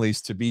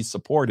families to be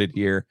supported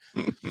here.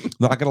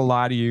 Not going to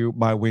lie to you.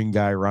 My wing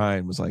guy,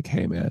 Ryan, was like,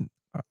 hey, man,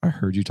 I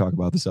heard you talk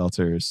about the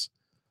seltzers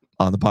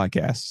on the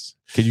podcast.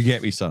 Can you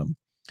get me some?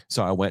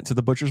 So I went to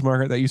the butcher's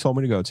market that you told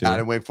me to go to. Out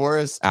in Wake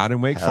Forest.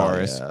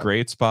 Yeah.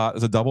 Great spot.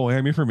 It's a double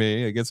whammy for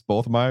me. It gets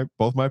both my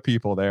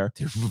people there.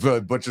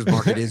 The butcher's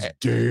market is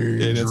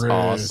dangerous. It is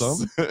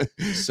awesome.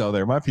 So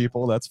they're my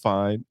people. That's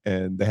fine.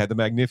 And they had the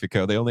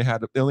Magnifico. They only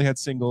had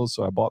singles,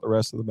 so I bought the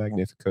rest of the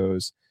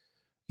Magnificos.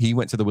 He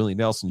went to the Willie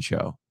Nelson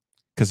show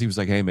because he was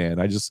like, "Hey man,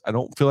 I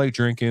don't feel like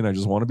drinking. I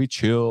just want to be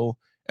chill."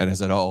 And I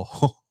said,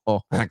 "Oh,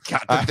 I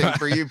got the thing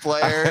for you,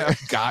 player. I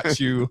got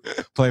you,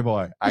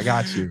 Playboy. I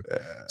got you.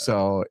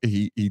 So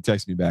he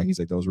texted me back. He's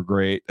like, those were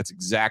great. That's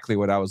exactly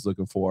what I was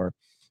looking for.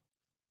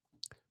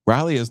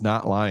 Riley is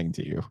not lying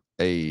to you.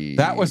 Hey,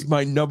 That was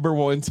my number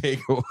one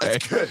takeaway.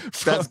 That's good.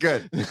 That's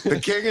good. The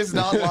king is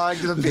not lying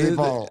to the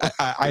people.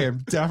 I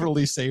am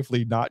definitely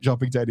safely not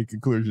jumping to any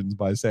conclusions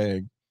by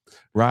saying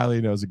Riley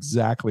knows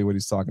exactly what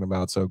he's talking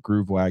about. So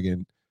Groove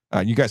Wagon,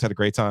 you guys had a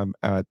great time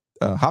at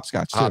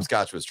Hopscotch too.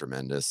 Hopscotch was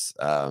tremendous.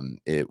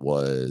 It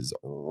was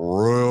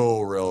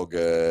real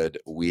good.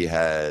 We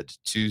had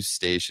 2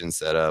 stations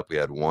set up. We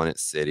had one at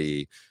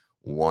City,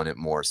 one at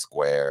Moore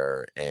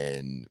Square,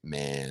 and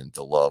man,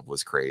 the love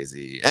was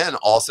crazy. And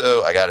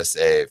also, I gotta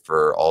say,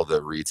 for all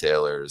the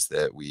retailers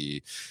that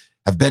we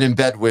have been in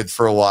bed with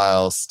for a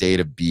while, State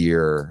of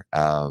Beer,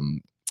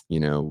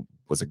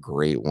 was a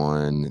great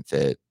one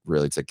that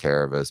really took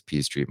care of us.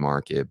 P Street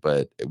Market,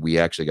 but we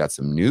actually got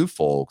some new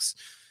folks,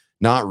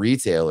 not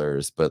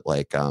retailers, but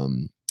like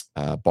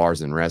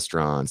bars and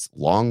restaurants.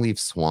 Longleaf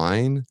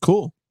Swine,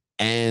 Cool,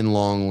 and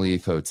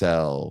Longleaf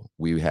Hotel.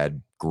 We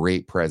had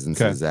great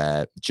presences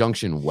at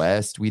Junction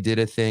West. We did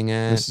a thing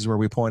at. This is where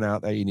we point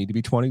out that you need to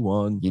be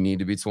 21. You need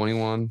to be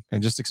 21.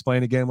 And just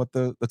explain again what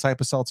the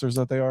type of seltzers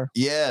that they are.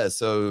 Yeah,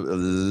 so a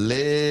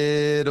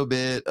little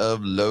bit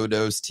of low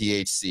dose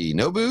THC.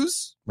 No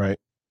booze. Right.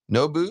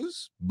 No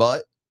booze,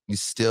 but you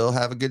still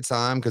have a good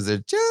time because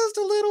there's just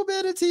a little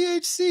bit of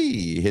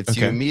THC. Hits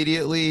you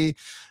immediately.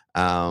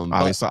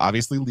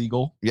 Obviously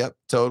legal. Yep,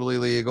 totally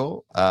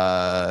legal.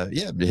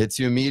 It hits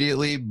you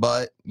immediately,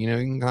 but you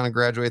can kind of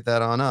graduate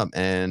that on up.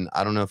 And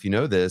I don't know if you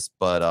know this,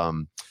 but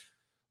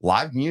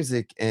live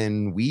music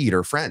and weed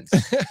are friends.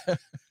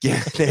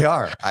 Yeah, they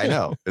are. I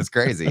know, it's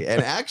crazy.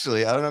 And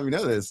actually, I don't know if you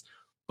know this,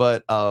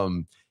 but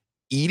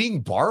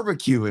eating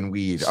barbecue and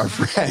weed are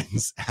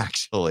friends.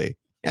 Actually,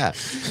 yeah,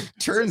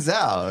 turns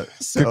out.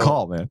 So, good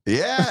call, man.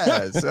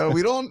 Yeah, so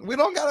we don't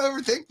gotta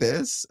overthink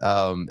this.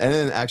 And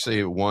then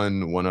actually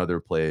one other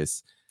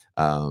place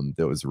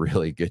that was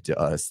really good to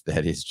us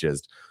that is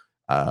just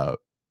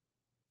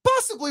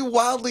possibly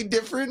wildly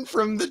different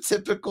from the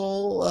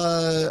typical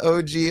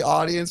OG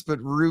audience, but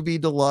Ruby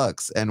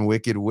Deluxe and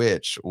Wicked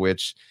Witch,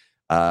 which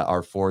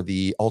are for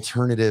the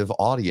alternative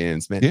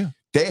audience, man. Yeah.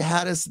 They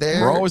had us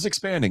there. We're always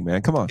expanding,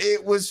 man. Come on.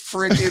 It was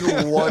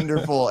freaking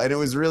wonderful. And it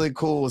was really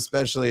cool,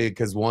 especially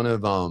because one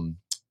of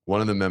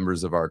the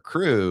members of our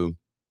crew,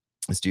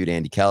 this dude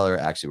Andy Keller,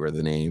 actually where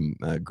the name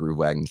Groove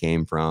Wagon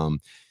came from,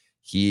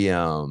 he's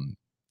a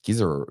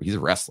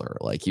wrestler.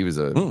 Like he was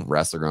a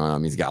wrestler growing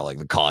up. He's got like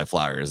the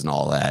cauliflowers and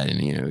all that. And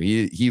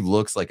he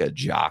looks like a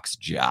jock's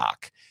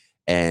jock.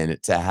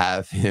 And to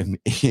have him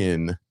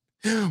in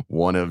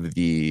one of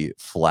the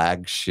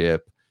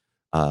flagship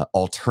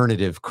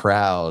alternative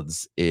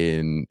crowds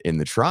in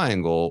the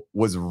Triangle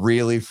was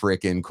really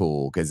freaking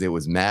cool because it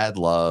was mad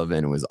love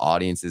and it was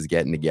audiences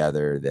getting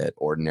together that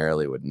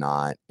ordinarily would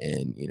not.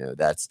 And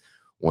that's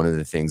one of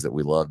the things that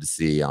we love to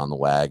see on the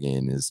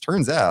wagon is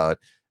turns out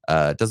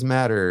it doesn't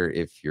matter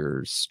if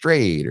you're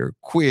straight or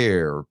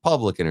queer or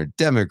Republican or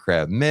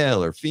Democrat,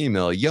 male or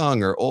female,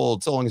 young or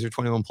old, so long as you're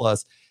 21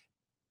 plus,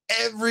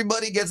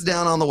 everybody gets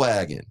down on the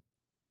wagon.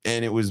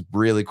 And it was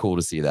really cool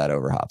to see that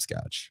over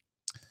Hopscotch.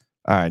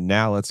 All right,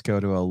 now let's go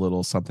to a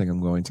little something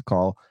I'm going to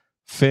call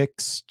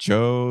Fix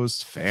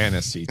Joe's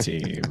Fantasy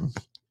Team.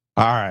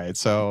 All right,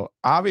 so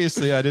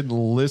obviously I didn't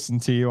listen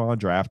to you on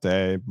draft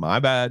day. My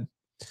bad.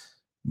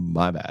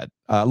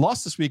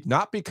 Lost this week,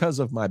 not because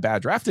of my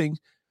bad drafting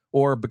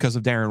or because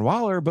of Darren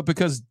Waller, but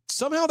because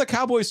somehow the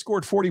Cowboys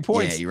scored 40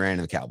 points. Yeah, you ran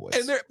into the Cowboys.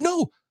 And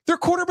their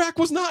quarterback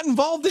was not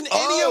involved in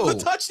any of the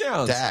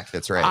touchdowns. Dak,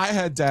 that's right. I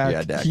had Dak.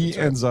 Yeah, Dak, he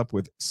ends up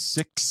with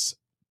 6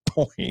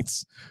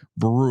 points.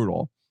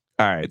 Brutal.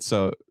 All right,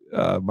 so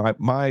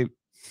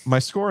my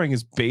scoring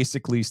is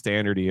basically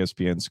standard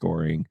ESPN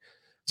scoring.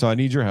 So I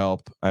need your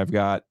help.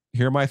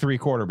 Here are my 3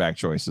 quarterback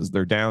choices.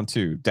 They're down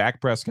to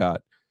Dak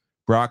Prescott,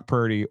 Brock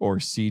Purdy, or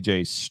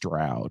CJ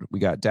Stroud. We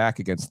got Dak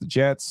against the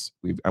Jets,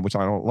 which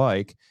I don't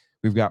like.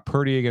 We've got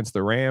Purdy against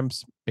the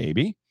Rams,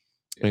 maybe.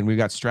 And we've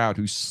got Stroud,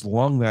 who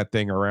slung that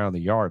thing around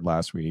the yard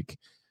last week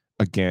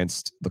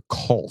against the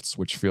Colts,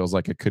 which feels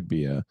like it could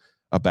be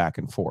a back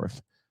and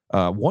forth.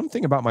 One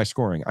thing about my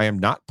scoring, I am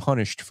not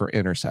punished for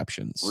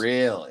interceptions.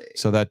 Really?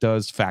 So that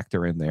does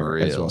factor in there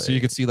as well. So you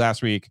could see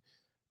last week,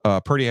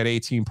 Purdy had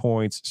 18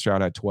 points,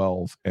 Stroud had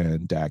 12,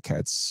 and Dak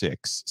had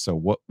 6.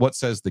 So what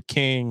says the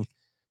king?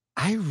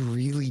 I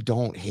really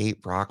don't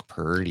hate Brock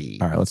Purdy.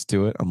 All right, let's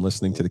do it. I'm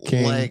listening to the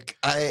king. Like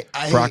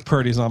Brock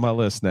Purdy's on my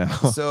list now.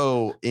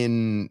 So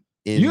you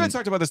had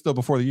talked about this though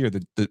before the year.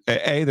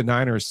 The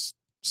Niners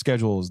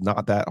schedule is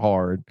not that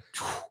hard,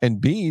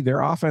 and B,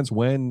 their offense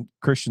when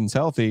Christian's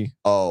healthy.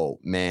 Oh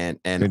man,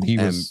 and he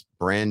was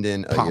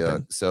Brandon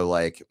Ayuk. So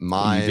like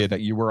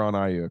you were on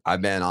Ayuk.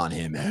 I've been on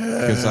him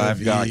because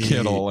I've got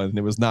Kittle, and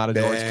it was not a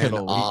George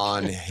Kittle week.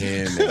 On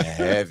him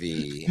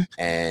heavy,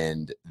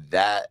 and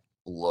that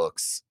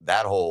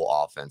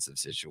whole offensive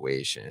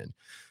situation.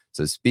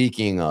 So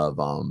speaking of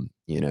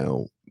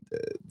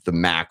the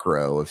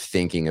macro of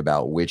thinking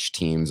about which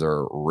teams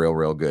are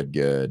real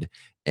good.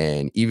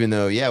 And even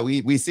though, yeah,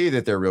 we see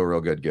that they're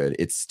real good,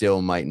 it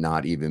still might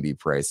not even be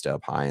priced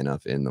up high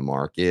enough in the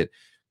market.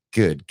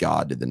 Good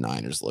God, did the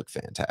Niners look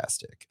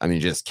fantastic? I mean,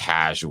 just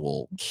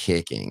casual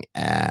kicking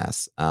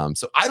ass.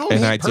 So I don't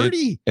hate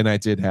Purdy. I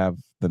did have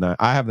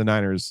I have the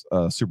Niners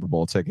Super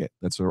Bowl ticket.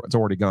 It's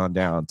already gone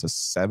down to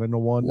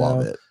 7-1.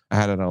 Love now. it. I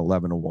had it on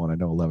 11-1. I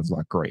know 11's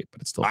not great,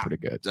 but it's still pretty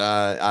good.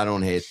 I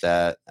don't hate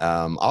that.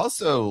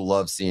 Also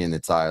love seeing the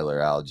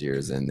Tyler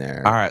Algiers in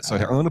there. All right, so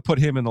I'm going to put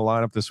him in the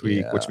lineup this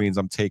week, Yeah. which means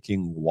I'm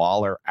taking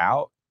Waller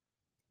out.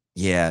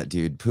 Yeah,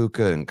 dude,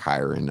 Puka and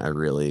Kyron. I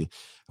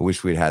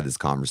wish we'd had this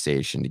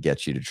conversation to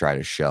get you to try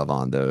to shove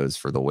on those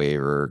for the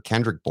waiver.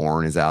 Kendrick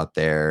Bourne is out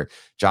there.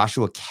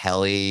 Joshua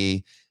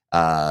Kelly,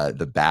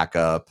 the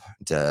backup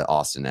to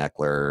Austin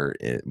Eckler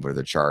with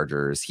the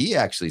Chargers. He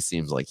actually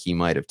seems like he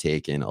might have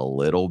taken a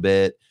little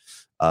bit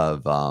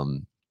of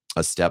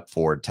a step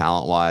forward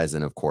talent-wise.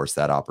 And, of course,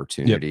 that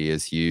opportunity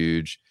is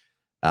huge.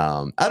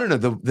 I don't know.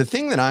 The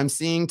thing that I'm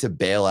seeing to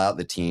bail out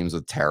the teams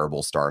with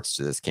terrible starts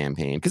to this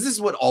campaign, because this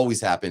is what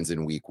always happens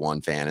in week 1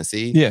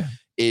 fantasy. Yeah.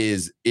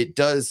 Is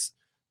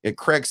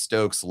Craig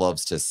Stokes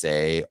loves to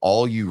say,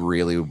 all you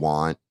really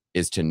want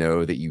is to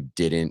know that you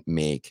didn't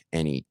make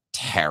any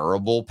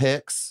terrible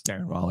picks.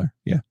 Darren Waller.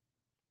 Yeah.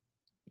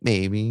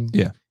 Maybe.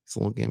 Yeah. It's a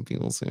little game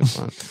people say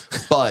fun.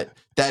 But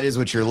that is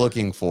what you're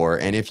looking for.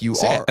 And if you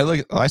are,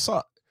 I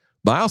saw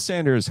Miles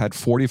Sanders had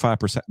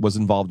 45%, was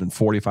involved in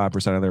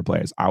 45% of their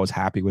plays. I was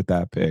happy with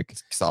that pick.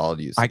 Solid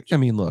use. I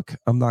mean, look,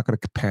 I'm not going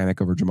to panic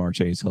over Jamar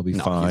Chase. He'll be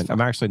fine.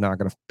 I'm actually not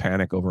going to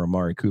panic over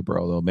Amari Cooper,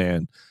 although,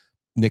 man,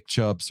 Nick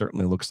Chubb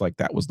certainly looks like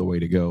that was the way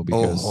to go,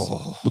 because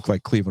looked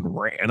like Cleveland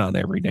ran on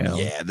every down.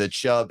 Yeah, the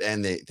Chubb,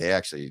 and they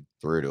actually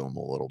threw to him a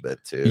little bit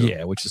too.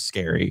 Yeah, which is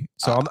scary.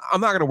 So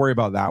I'm not going to worry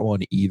about that one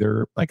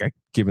either. Like,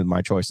 given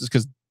my choices,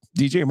 because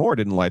DJ Moore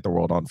didn't light the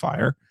world on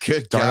fire.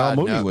 Good Darnell God,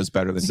 Mooney no. was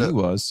better than he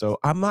was. So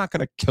I'm not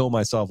going to kill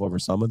myself over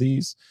some of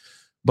these,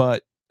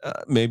 but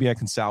maybe I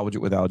can salvage it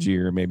with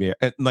Algier. Maybe,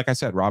 and like I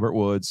said, Robert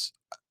Woods,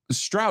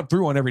 Stroud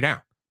threw on every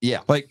down.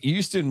 Yeah. Like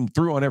Houston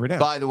threw on every down.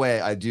 By the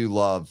way, I do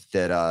love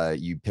that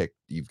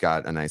you've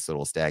got a nice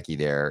little stacky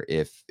there.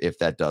 If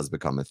that does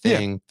become a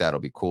thing, that'll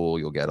be cool.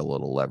 You'll get a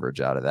little leverage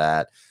out of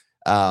that.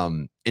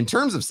 In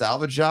terms of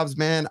salvage jobs,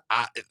 man,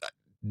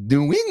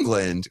 New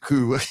England,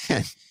 who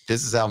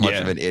this is how much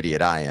of an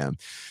idiot I am.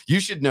 You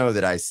should know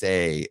that I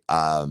say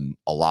a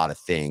lot of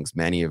things.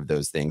 Many of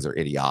those things are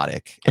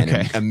idiotic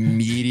and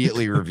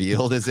immediately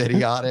revealed as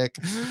idiotic.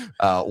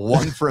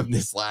 One from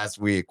this last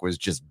week was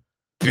just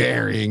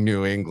burying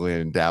New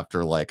England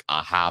after like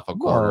a half a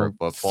quarter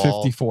of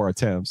football. 54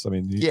 attempts. I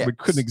mean, we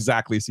couldn't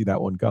exactly see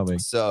that one coming.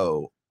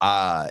 So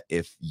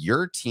if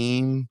your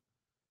team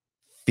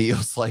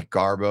feels like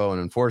Garbo, and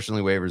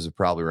unfortunately waivers have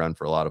probably run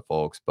for a lot of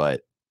folks,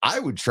 but I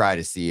would try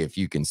to see if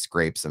you can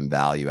scrape some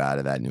value out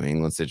of that New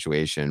England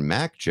situation.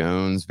 Mac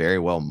Jones very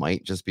well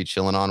might just be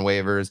chilling on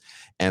waivers.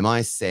 Am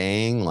I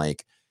saying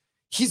like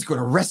he's going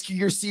to rescue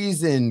your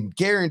season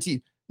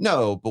guaranteed?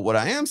 No, but what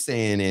I am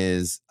saying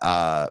is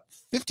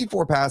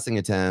 54 passing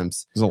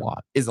attempts is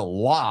a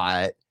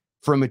lot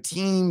from a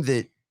team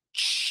that,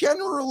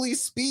 generally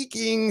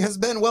speaking, has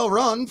been well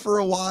run for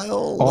a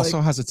while. Also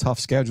has a tough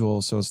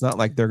schedule, so it's not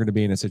like they're going to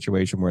be in a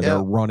situation where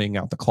they're running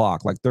out the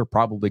clock. Like, they're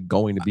probably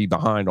going to be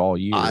behind all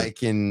year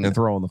and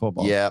throwing the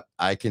football. Yeah,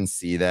 I can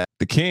see that.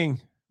 The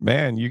King,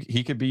 man,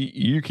 you could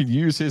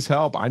use his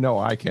help. I know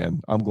I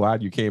can. I'm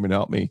glad you came and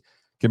helped me.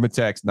 Give him a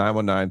text,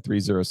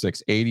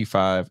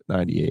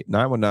 919-306-8598,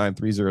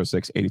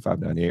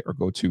 919-306-8598, or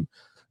go to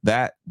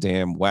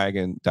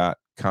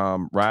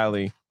thatdamnwagon.com.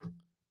 Riley.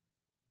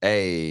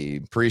 Hey,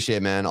 appreciate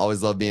it, man.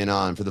 Always love being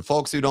on. For the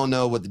folks who don't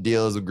know what the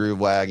deal is with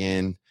Groove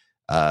Wagon,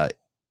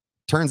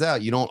 turns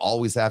out you don't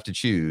always have to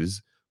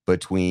choose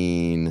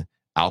between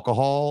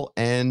alcohol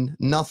and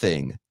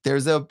nothing.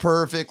 There's a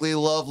perfectly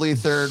lovely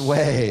third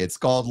way. It's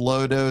called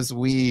low dose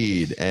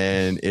weed,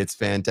 and it's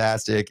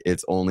fantastic.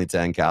 It's only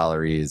 10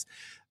 calories.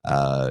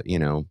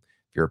 If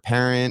you're a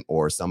parent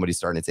or somebody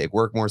starting to take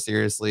work more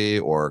seriously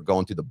or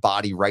going through the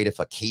body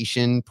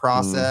rightification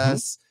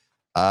process,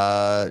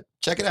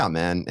 check it out,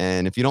 man.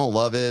 And if you don't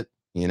love it,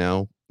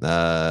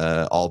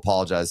 I'll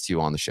apologize to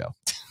you on the show.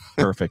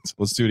 Perfect.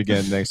 Let's do it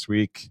again next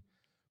week.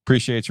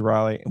 Appreciate you,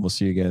 Riley, and we'll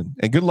see you again.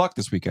 And good luck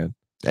this weekend.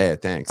 Hey,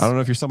 thanks. I don't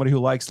know if you're somebody who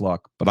likes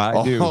luck, but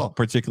I do,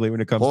 particularly when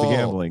it comes to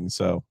gambling.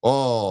 So,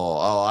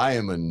 I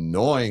am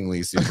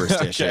annoyingly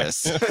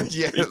superstitious.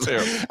 Yeah, me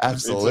too.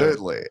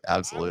 Absolutely. Me too.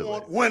 Absolutely. I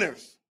want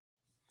winners.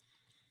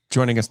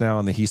 Joining us now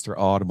on the Heister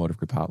Automotive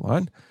Group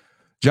hotline,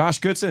 Josh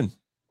Goodson,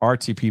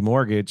 RTP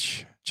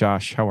Mortgage.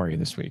 Josh, how are you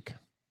this week?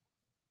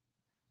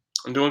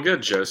 I'm doing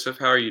good, Joseph.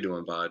 How are you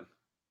doing, bud?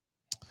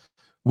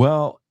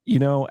 Well,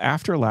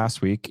 after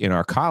last week in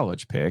our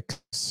college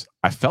picks,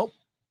 I felt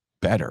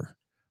better.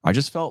 I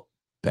just felt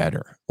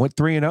better. Went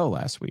 3-0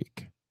 last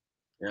week.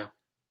 Yeah.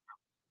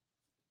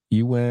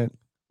 You went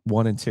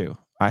 1-2.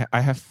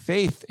 I have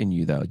faith in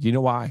you, though. Do you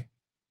know why?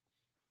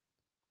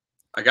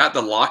 I got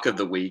the lock of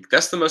the week.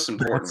 That's the most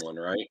important one,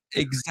 right?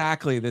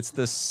 Exactly. That's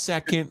the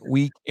second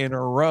week in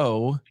a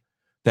row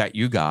that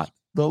you got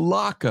the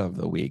lock of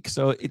the week.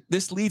 So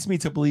this leads me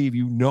to believe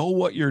you know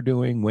what you're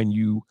doing when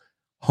you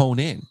hone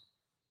in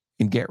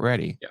and get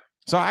ready. Yeah.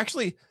 So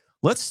actually,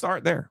 let's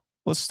start there.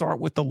 Let's start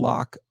with the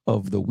lock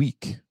of the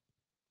week.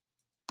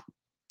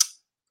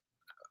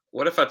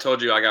 What if I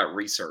told you I got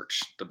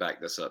research to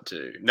back this up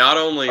too? Not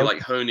only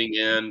like honing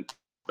in,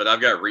 but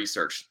I've got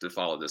research to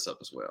follow this up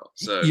as well.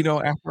 So,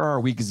 After our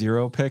week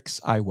 0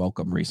 picks, I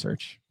welcome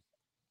research.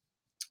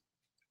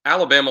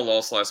 Alabama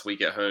lost last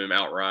week at home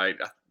outright.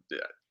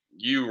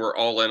 You were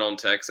all in on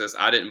Texas.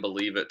 I didn't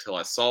believe it till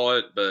I saw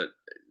it, but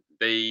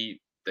they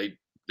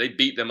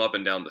beat them up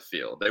and down the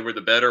field. They were the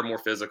better, more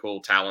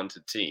physical,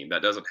 talented team.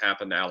 That doesn't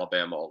happen to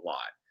Alabama a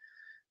lot.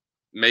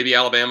 Maybe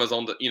Alabama's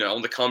on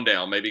the come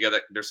down. Maybe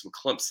there's some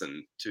Clemson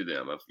to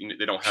them.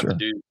 They don't have to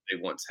do what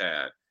they once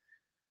had.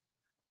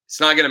 It's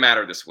not going to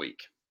matter this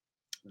week.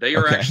 They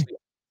are actually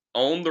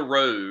on the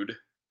road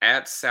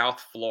at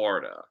South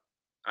Florida.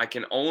 I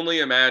can only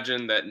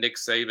imagine that Nick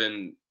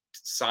Saban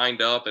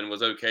signed up and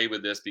was okay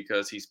with this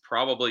because he's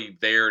probably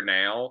there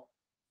now,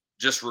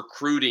 just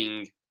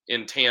recruiting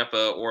in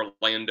Tampa,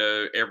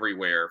 Orlando,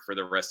 everywhere for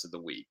the rest of the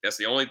week. That's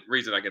the only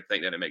reason I can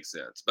think that it makes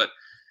sense. But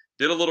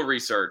did a little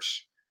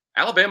research.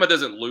 Alabama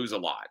doesn't lose a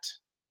lot.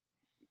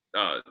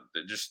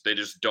 They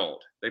just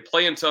don't. They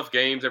play in tough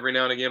games every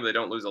now and again, but they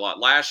don't lose a lot.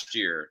 Last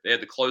year, they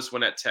had the close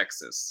one at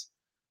Texas.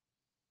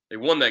 They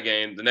won that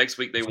game. The next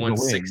week, they won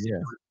 60. Yeah.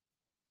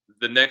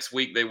 The next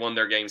week, they won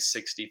their game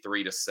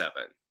 63-7.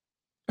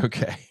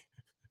 Okay.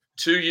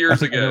 2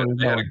 years ago,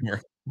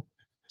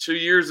 Two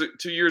years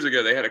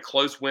ago, they had a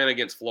close win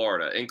against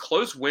Florida. And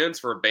close wins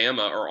for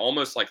Bama are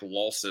almost like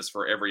losses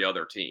for every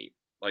other team.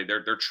 Like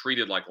they're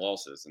treated like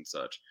losses and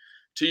such.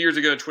 2 years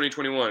ago in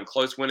 2021,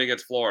 close win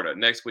against Florida.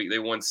 Next week, they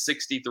won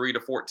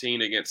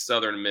 63-14 against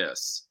Southern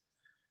Miss.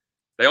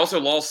 They also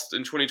lost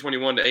in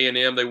 2021 to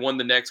A&M. They won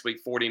the next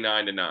week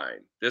 49-9.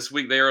 This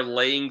week, they are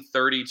laying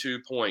 32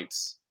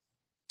 points.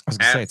 I was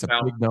going to say, it's a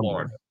big number.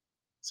 Florida.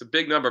 It's a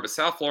big number, but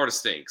South Florida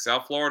stinks.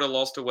 South Florida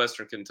lost to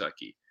Western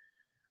Kentucky.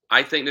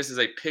 I think this is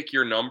a pick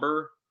your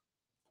number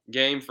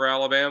game for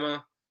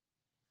Alabama.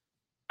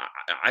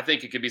 I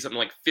think it could be something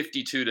like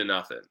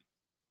 52-0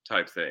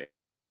 type thing.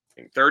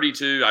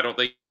 32, I don't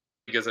think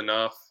is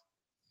enough.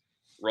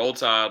 Roll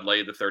Tide,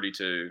 lay the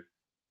 32.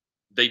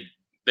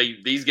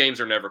 These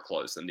games are never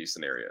close in these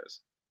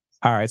scenarios.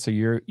 All right, so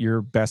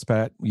your best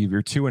bet,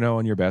 you're 2-0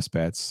 on your best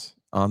bets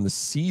on the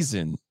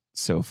season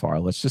so far.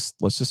 Let's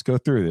just go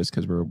through this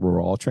because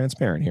we're all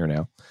transparent here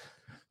now.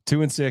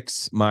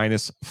 2-6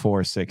 minus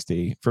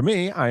 460. For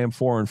me, I am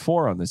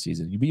 4-4 on the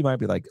season. You might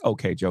be like,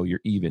 okay, Joe, you're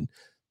even.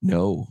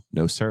 No,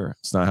 sir.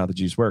 It's not how the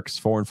juice works.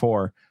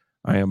 4-4.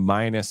 I am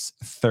minus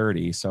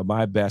 30. So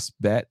my best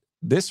bet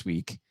this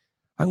week,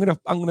 I'm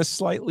gonna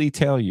slightly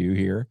tell you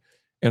here,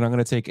 and I'm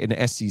gonna take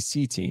an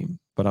SEC team,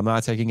 but I'm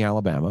not taking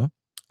Alabama.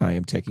 I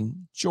am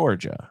taking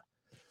Georgia.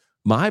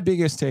 My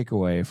biggest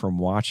takeaway from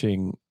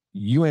watching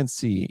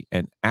UNC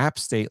and App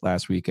State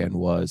last weekend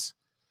was,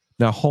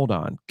 now hold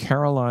on,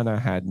 Carolina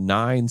had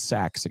 9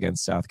 sacks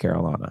against South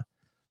Carolina.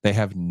 They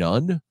have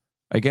none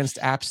against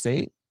App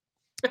State.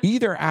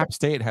 Either App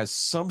State has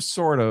some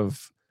sort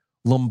of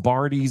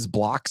Lombardi's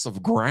blocks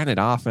of granite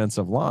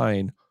offensive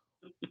line,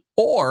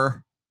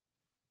 or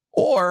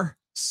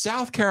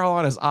South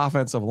Carolina's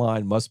offensive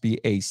line must be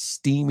a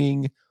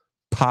steaming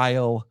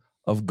pile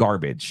of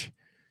garbage.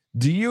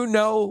 Do you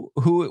know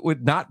who it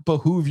would not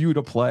behoove you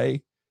to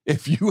play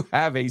if you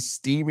have a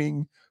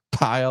steaming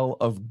pile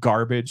of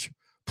garbage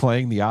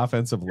playing the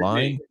offensive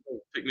line?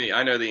 Pick me.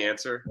 I know the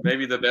answer.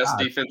 Maybe the best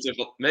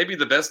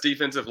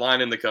defensive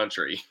line in the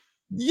country.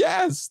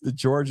 Yes, the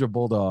Georgia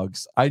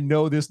Bulldogs. I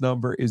know this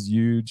number is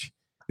huge.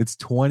 It's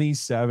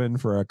 27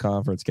 for a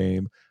conference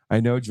game. I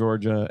know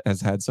Georgia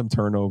has had some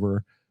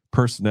turnover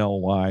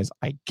personnel-wise.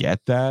 I get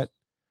that.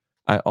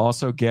 I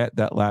also get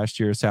that last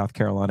year South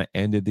Carolina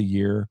ended the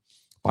year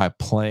by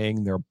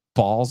playing their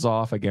balls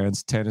off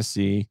against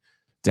Tennessee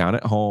down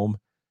at home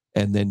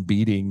and then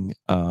beating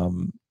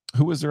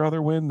who was their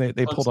other win?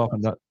 They pulled off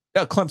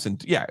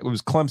Clemson. Yeah, it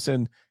was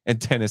Clemson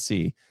and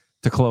Tennessee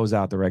to close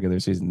out the regular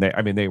season.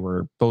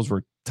 Those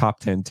were top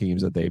 10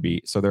 teams that they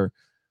beat. So there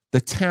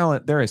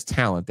is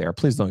talent there.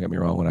 Please don't get me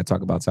wrong when I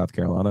talk about South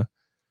Carolina.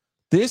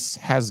 This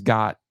has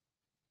got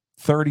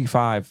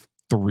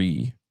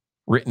 35-3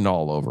 written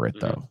all over it,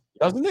 though,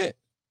 doesn't it?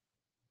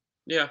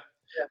 Yeah.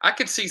 I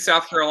could see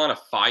South Carolina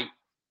fight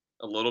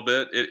a little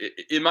bit.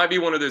 It might be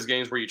one of those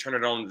games where you turn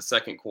it on in the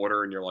second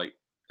quarter and you're like,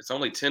 it's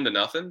only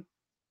 10-0.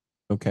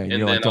 Okay.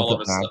 And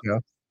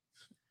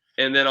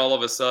then all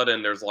of a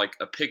sudden there's like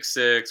a pick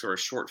six or a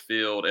short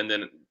field, and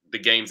then the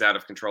game's out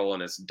of control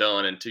and it's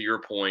done. And to your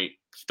point,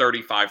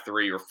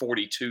 35-3 or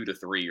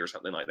 42-3 or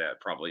something like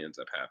that probably ends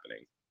up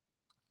happening.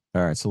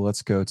 All right. So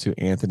let's go to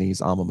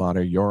Anthony's alma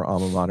mater, your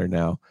alma mater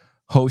now,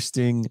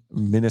 hosting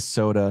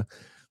Minnesota.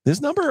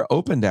 This number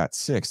opened at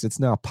 6. It's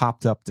now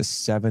popped up to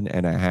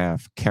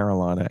 7.5.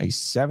 Carolina, a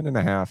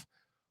 7.5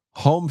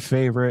 Home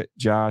favorite,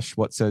 Josh.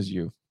 What says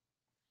you?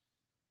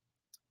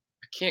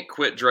 I can't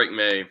quit Drake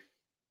May.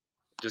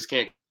 Just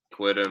can't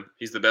quit him.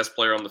 He's the best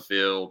player on the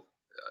field.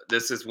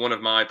 This is one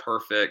of my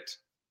perfect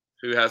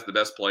who has the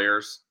best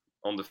players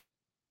on the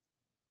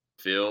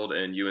field,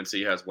 and UNC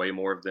has way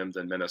more of them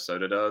than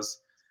Minnesota does.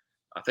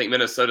 I think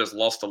Minnesota's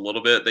lost a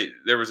little bit.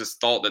 There was this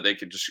thought that they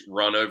could just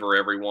run over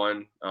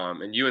everyone,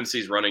 and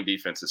UNC's running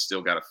defense has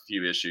still got a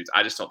few issues.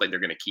 I just don't think they're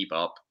going to keep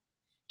up,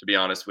 to be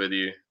honest with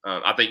you.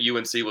 I think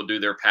UNC will do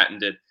their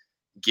patented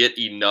get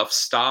enough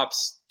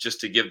stops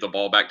just to give the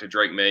ball back to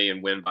Drake May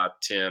and win by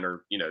 10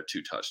 or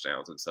 2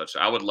 touchdowns and such.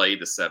 I would lay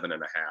the 7.5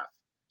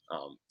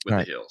 with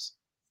the Heels.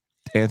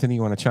 Anthony,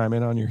 you want to chime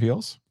in on your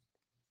Heels?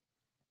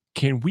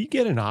 Can we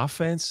get an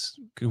offense?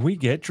 Can we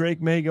get Drake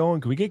May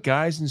going? Can we get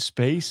guys in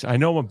space? I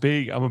know I'm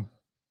a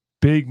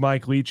big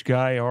Mike Leach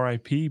guy,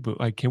 RIP, but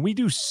like, can we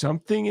do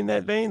something in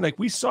that vein? Like,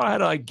 we saw how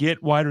to like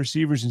get wide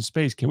receivers in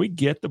space. Can we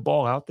get the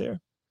ball out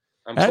there?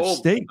 I'm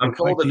told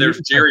that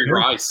there's Jerry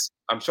Rice.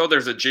 I'm sure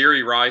there's a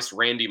Jerry Rice,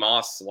 Randy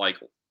Moss,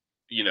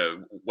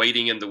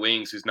 waiting in the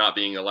wings who's not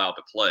being allowed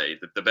to play.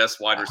 That the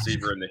best wide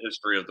receiver in the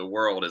history of the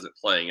world isn't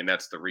playing, and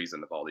that's the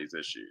reason of all these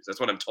issues. That's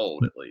what I'm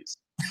told, at least.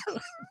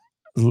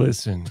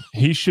 Listen,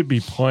 he should be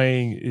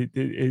playing.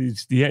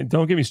 It's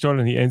don't get me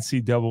started on the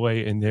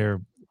NCAA and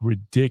their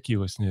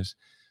ridiculousness.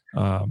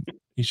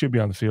 He should be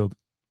on the field.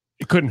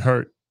 It couldn't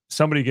hurt.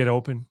 Somebody get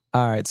open.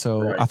 All right.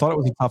 So I thought it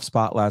was a tough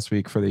spot last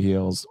week for the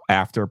Heels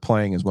after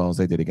playing as well as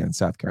they did against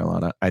South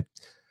Carolina. I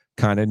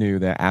kind of knew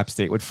that App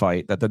State would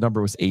fight, that the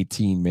number was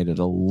 18 made it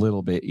a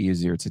little bit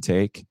easier to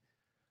take.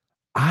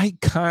 I'm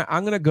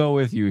going to go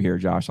with you here,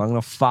 Josh. I'm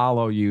going to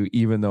follow you,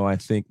 even though I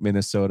think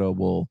Minnesota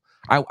will.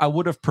 I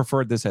would have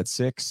preferred this at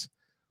 6,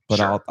 but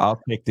sure.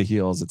 I'll take the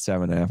Heels at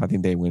 7.5. I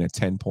think they win a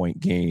 10-point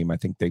game. I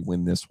think they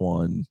win this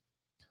one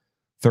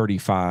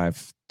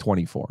 35-24,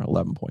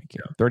 11-point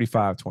game.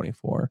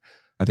 35-24.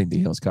 I think the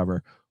Heels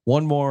cover.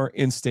 One more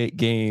in-state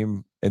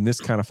game, and this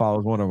kind of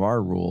follows one of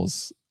our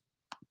rules.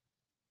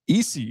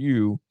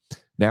 ECU,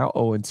 now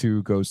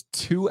 0-2, goes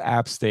to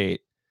App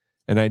State.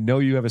 And I know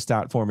you have a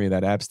stat for me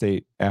that App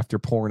State, after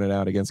pouring it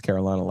out against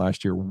Carolina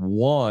last year,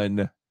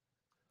 won.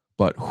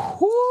 But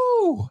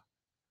whoo,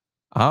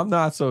 I'm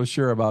not so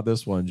sure about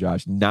this one,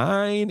 Josh.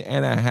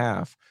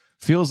 9.5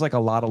 feels like a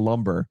lot of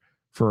lumber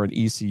for an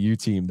ECU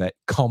team that,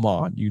 come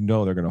on,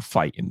 they're going to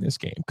fight in this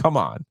game. Come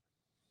on.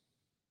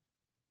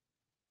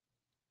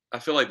 I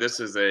feel like this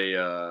is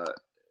I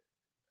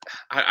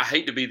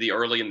hate to be the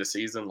early in the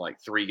season, like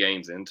 3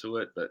 games into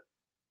it, but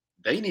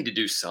they need to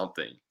do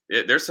something.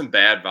 There's some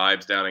bad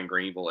vibes down in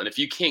Greenville. And if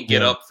you can't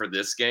get up for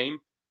this game,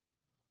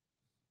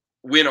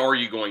 when are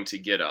you going to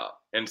get up?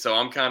 And so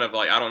I'm kind of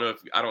like, I don't know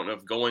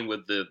if going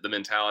with the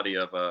mentality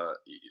of a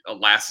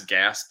last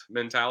gasp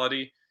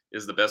mentality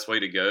is the best way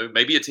to go.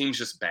 Maybe a team's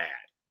just bad,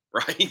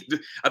 right?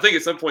 I think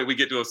at some point we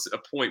get to a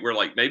point where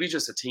like maybe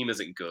just a team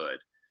isn't good.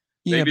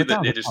 Yeah, maybe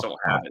but they just don't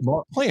have it.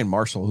 Playing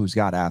Marshall, who's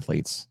got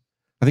athletes.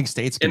 I think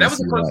State's and that was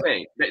the fun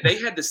thing. They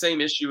had the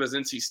same issue as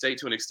NC State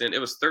to an extent. It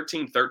was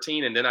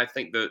 13-13, and then I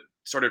think the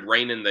started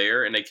raining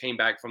there, and they came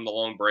back from the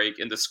long break,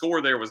 and the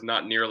score there was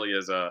not nearly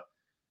as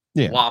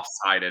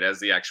lopsided as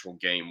the actual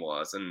game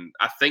was. And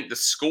I think the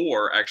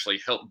score actually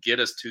helped get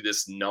us to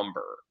this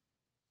number,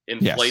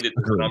 inflated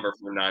the number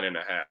from 9.5.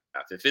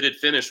 If it had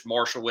finished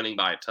Marshall winning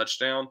by a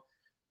touchdown,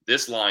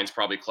 this line's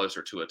probably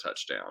closer to a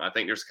touchdown. I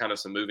think there's kind of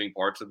some moving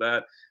parts of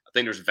that. I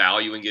think there's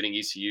value in getting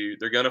ECU.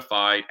 They're going to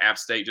fight. App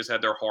State just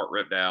had their heart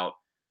ripped out.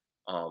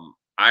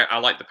 I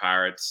like the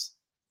Pirates.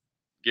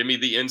 Give me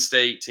the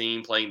in-state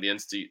team playing the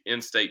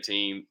in-state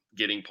team,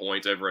 getting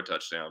points over a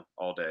touchdown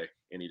all day,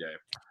 any day.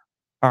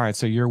 All right,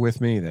 so you're with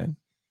me then.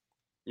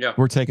 Yeah.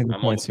 We're taking the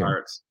points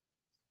here.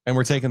 And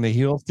we're taking the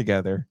Heels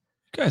together.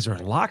 You guys are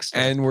in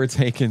lockstep. And we're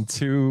taking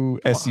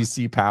 2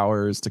 SEC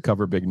powers to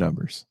cover big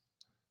numbers.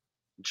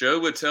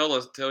 Joe would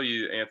tell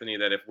you, Anthony,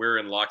 that if we're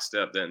in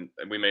lockstep, then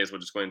we may as well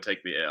just go ahead and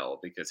take the L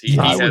because he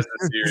has this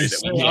theory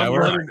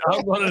that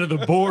I'm running to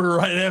the border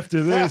right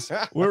after this.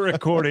 We're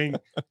recording.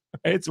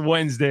 It's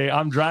Wednesday.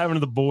 I'm driving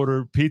to the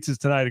border. Pizzas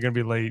tonight are going to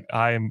be late.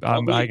 I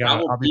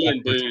will be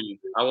in Boone.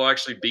 I will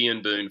actually be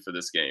in Boone for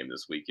this game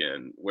this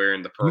weekend,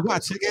 wearing the purple. You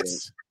got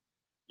tickets?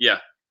 Yeah.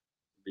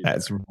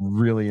 That's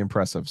really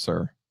impressive,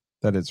 sir.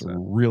 That is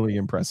really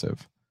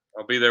impressive.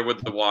 I'll be there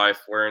with the wife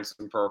wearing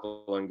some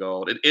purple and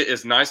gold. It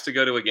is nice to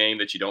go to a game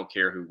that you don't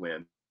care who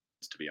wins,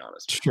 to be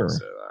honest. Sure.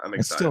 So I'm excited.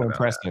 It's still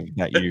impressive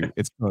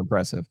it's still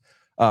impressive.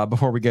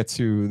 Before we get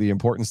to the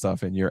important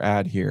stuff in your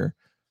ad here,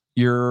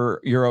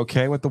 you're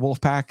okay with the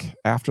Wolfpack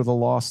after the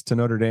loss to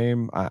Notre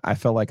Dame? I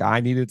felt like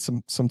I needed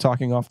some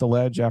talking off the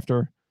ledge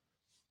after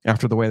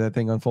the way that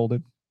thing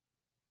unfolded.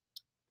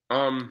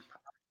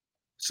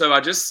 So I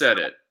just said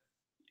it.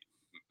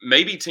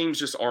 Maybe teams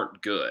just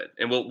aren't good,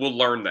 and we'll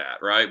learn that,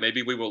 right?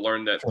 Maybe we will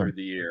learn that through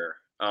the year.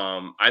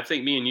 I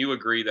think me and you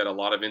agree that a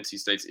lot of NC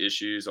State's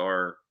issues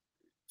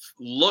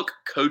look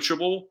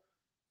coachable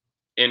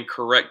and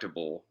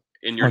correctable,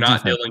 and you're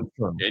not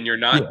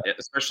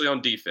especially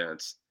on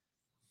defense.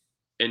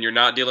 and you're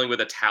not dealing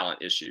with a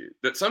talent issue.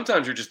 That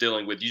sometimes you're just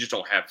dealing with, you just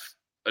don't have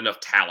enough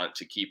talent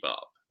to keep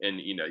up. And,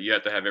 you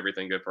have to have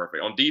everything go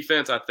perfect. On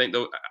defense, I think,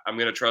 though, I'm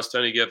going to trust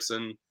Tony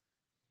Gibson.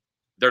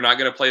 They're not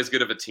going to play as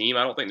good of a team,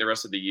 I don't think, the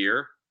rest of the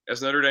year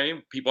as Notre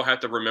Dame. People have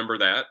to remember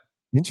that.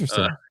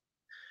 Interesting.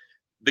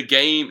 The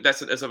game,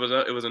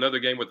 it was another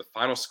game where the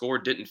final score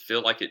didn't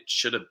feel like it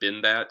should have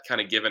been that,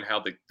 kind of given how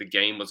the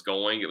game was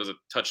going. It was a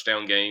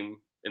touchdown game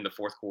in the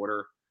fourth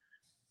quarter.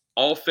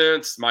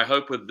 Offense, my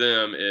hope with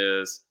them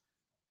is,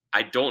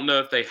 I don't know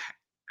if they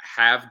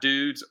have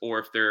dudes or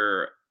if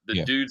they're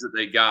the dudes that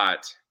they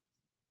got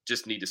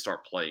just need to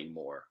start playing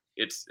more.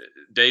 It's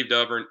Dave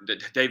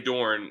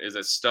Dorn is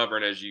as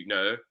stubborn as you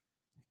know.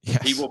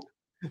 Yes.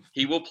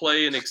 He will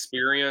play an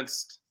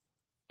experienced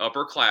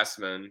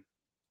upperclassman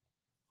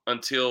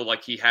until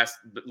he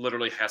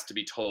literally has to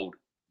be told,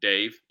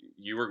 Dave,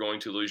 you are going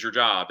to lose your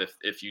job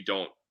if you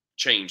don't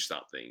change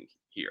something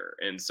here.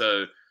 And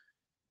so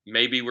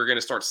maybe we're going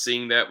to start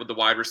seeing that with the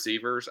wide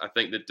receivers. I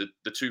think that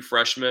the two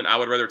freshmen, I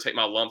would rather take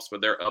my lumps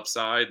with their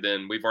upside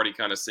than we've already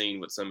kind of seen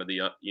what some of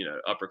the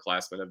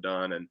upperclassmen have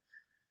done. And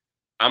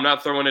I'm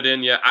not throwing it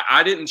in yet.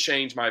 I didn't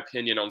change my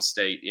opinion on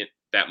State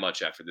that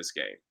much after this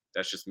game.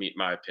 That's just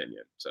my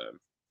opinion. So,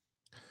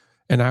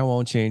 and I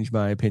won't change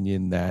my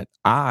opinion that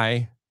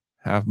I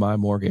have my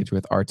mortgage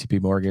with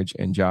RTP Mortgage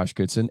and Josh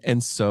Goodson,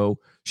 and so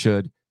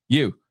should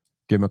you.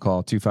 Give him a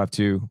call,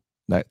 252.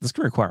 This is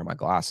going to require my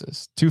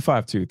glasses.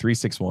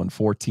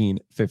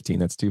 252-361-1415.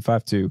 That's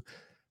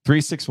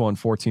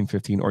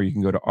 252-361-1415. Or you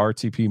can go to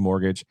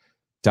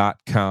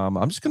rtpmortgage.com.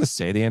 I'm just going to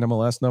say the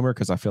NMLS number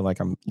because I feel like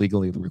I'm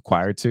legally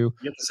required to. You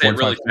have to say it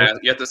really fast.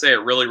 You have to say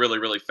it really, really,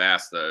 really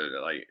fast, though,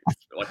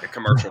 like a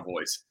commercial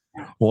voice.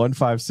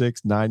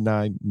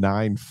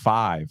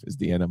 156-9995 is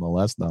the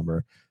NMLS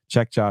number.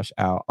 Check Josh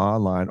out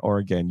online, or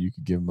again, you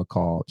could give him a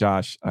call.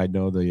 Josh, I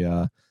know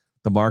the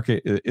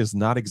market is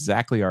not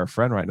exactly our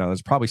friend right now.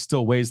 There's probably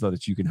still ways, though,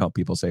 that you can help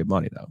people save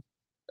money, though.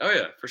 Oh,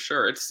 yeah, for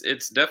sure.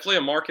 It's definitely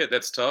a market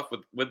that's tough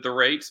with the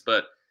rates,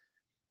 but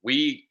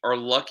we are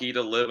lucky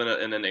to live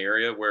in an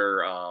area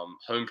where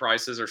home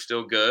prices are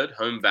still good.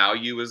 Home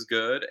value is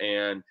good.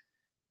 And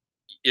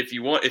if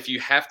you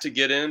have to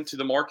get into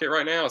the market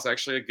right now, it's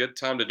actually a good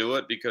time to do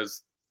it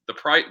because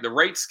the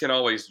rates can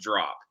always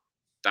drop.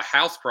 The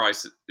house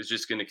price is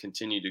just going to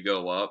continue to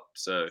go up.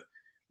 So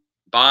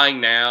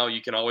buying now,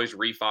 you can always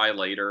refi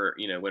later,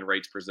 when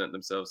rates present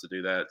themselves to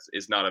do that.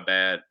 Is not a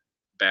bad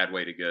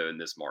way to go in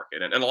this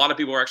market. And a lot of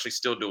people are actually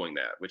still doing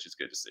that, which is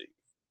good to see.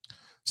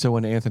 So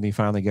when Anthony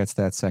finally gets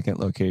that second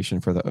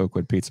location for the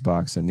Oakwood Pizza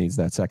Box and needs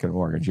that second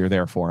mortgage, you're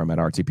there for him at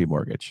RTP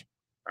Mortgage.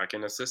 I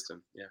can assist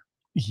him. Yeah.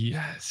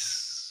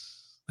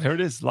 Yes. There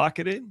it is. Lock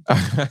it in.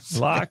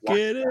 Lock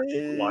it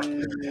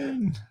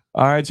in.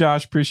 All right,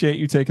 Josh, appreciate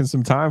you taking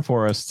some time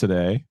for us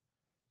today.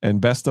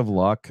 And best of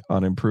luck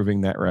on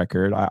improving that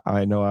record.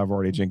 I know I've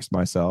already jinxed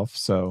myself,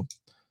 so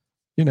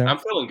I'm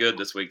feeling good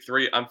this week.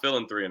 I'm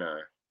feeling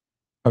 3-0.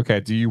 Okay.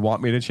 Do you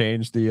want me to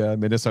change the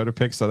Minnesota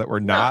pick so that we're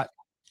not?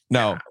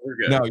 No, we're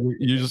good. No,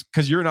 you just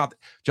because you're not.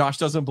 Josh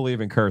doesn't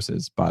believe in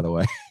curses, by the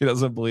way. He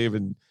doesn't believe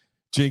in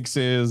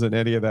jinxes and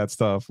any of that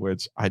stuff,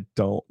 which I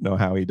don't know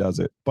how he does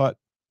it. But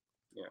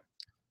yeah,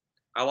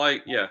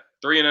 I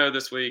 3-0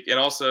 this week, and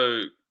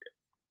also.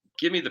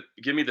 Give me the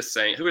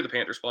Saints. Who are the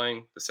Panthers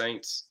playing? The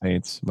Saints.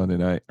 Saints Monday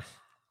night.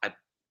 I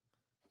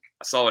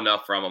saw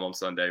enough from them on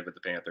Sunday with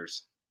the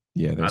Panthers.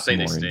 Yeah, I think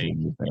they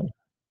stink. All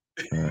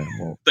right,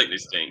 well, I think they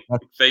stink.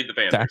 Fade the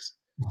Panthers.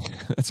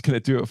 That's going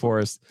to do it for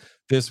us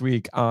this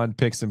week on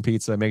Picks and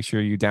Pizza. Make sure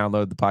you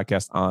download the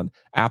podcast on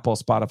Apple,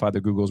 Spotify,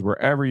 the Googles,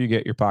 wherever you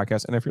get your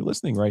podcast. And if you're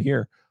listening right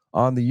here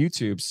on the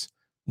YouTubes,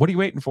 what are you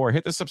waiting for?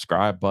 Hit the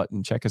subscribe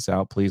button. Check us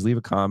out. Please leave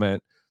a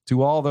comment.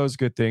 Do all those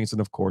good things.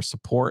 And of course,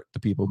 support the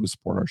people who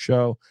support our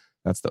show.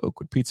 That's the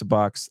Oakwood Pizza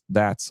Box.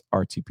 That's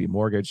RTP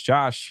Mortgage.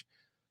 Josh,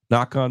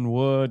 knock on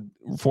wood,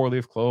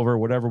 4-leaf clover,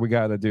 whatever we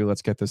got to do.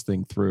 Let's get this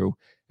thing through.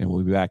 And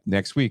we'll be back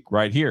next week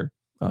right here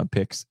on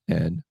Picks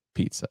and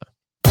Pizza.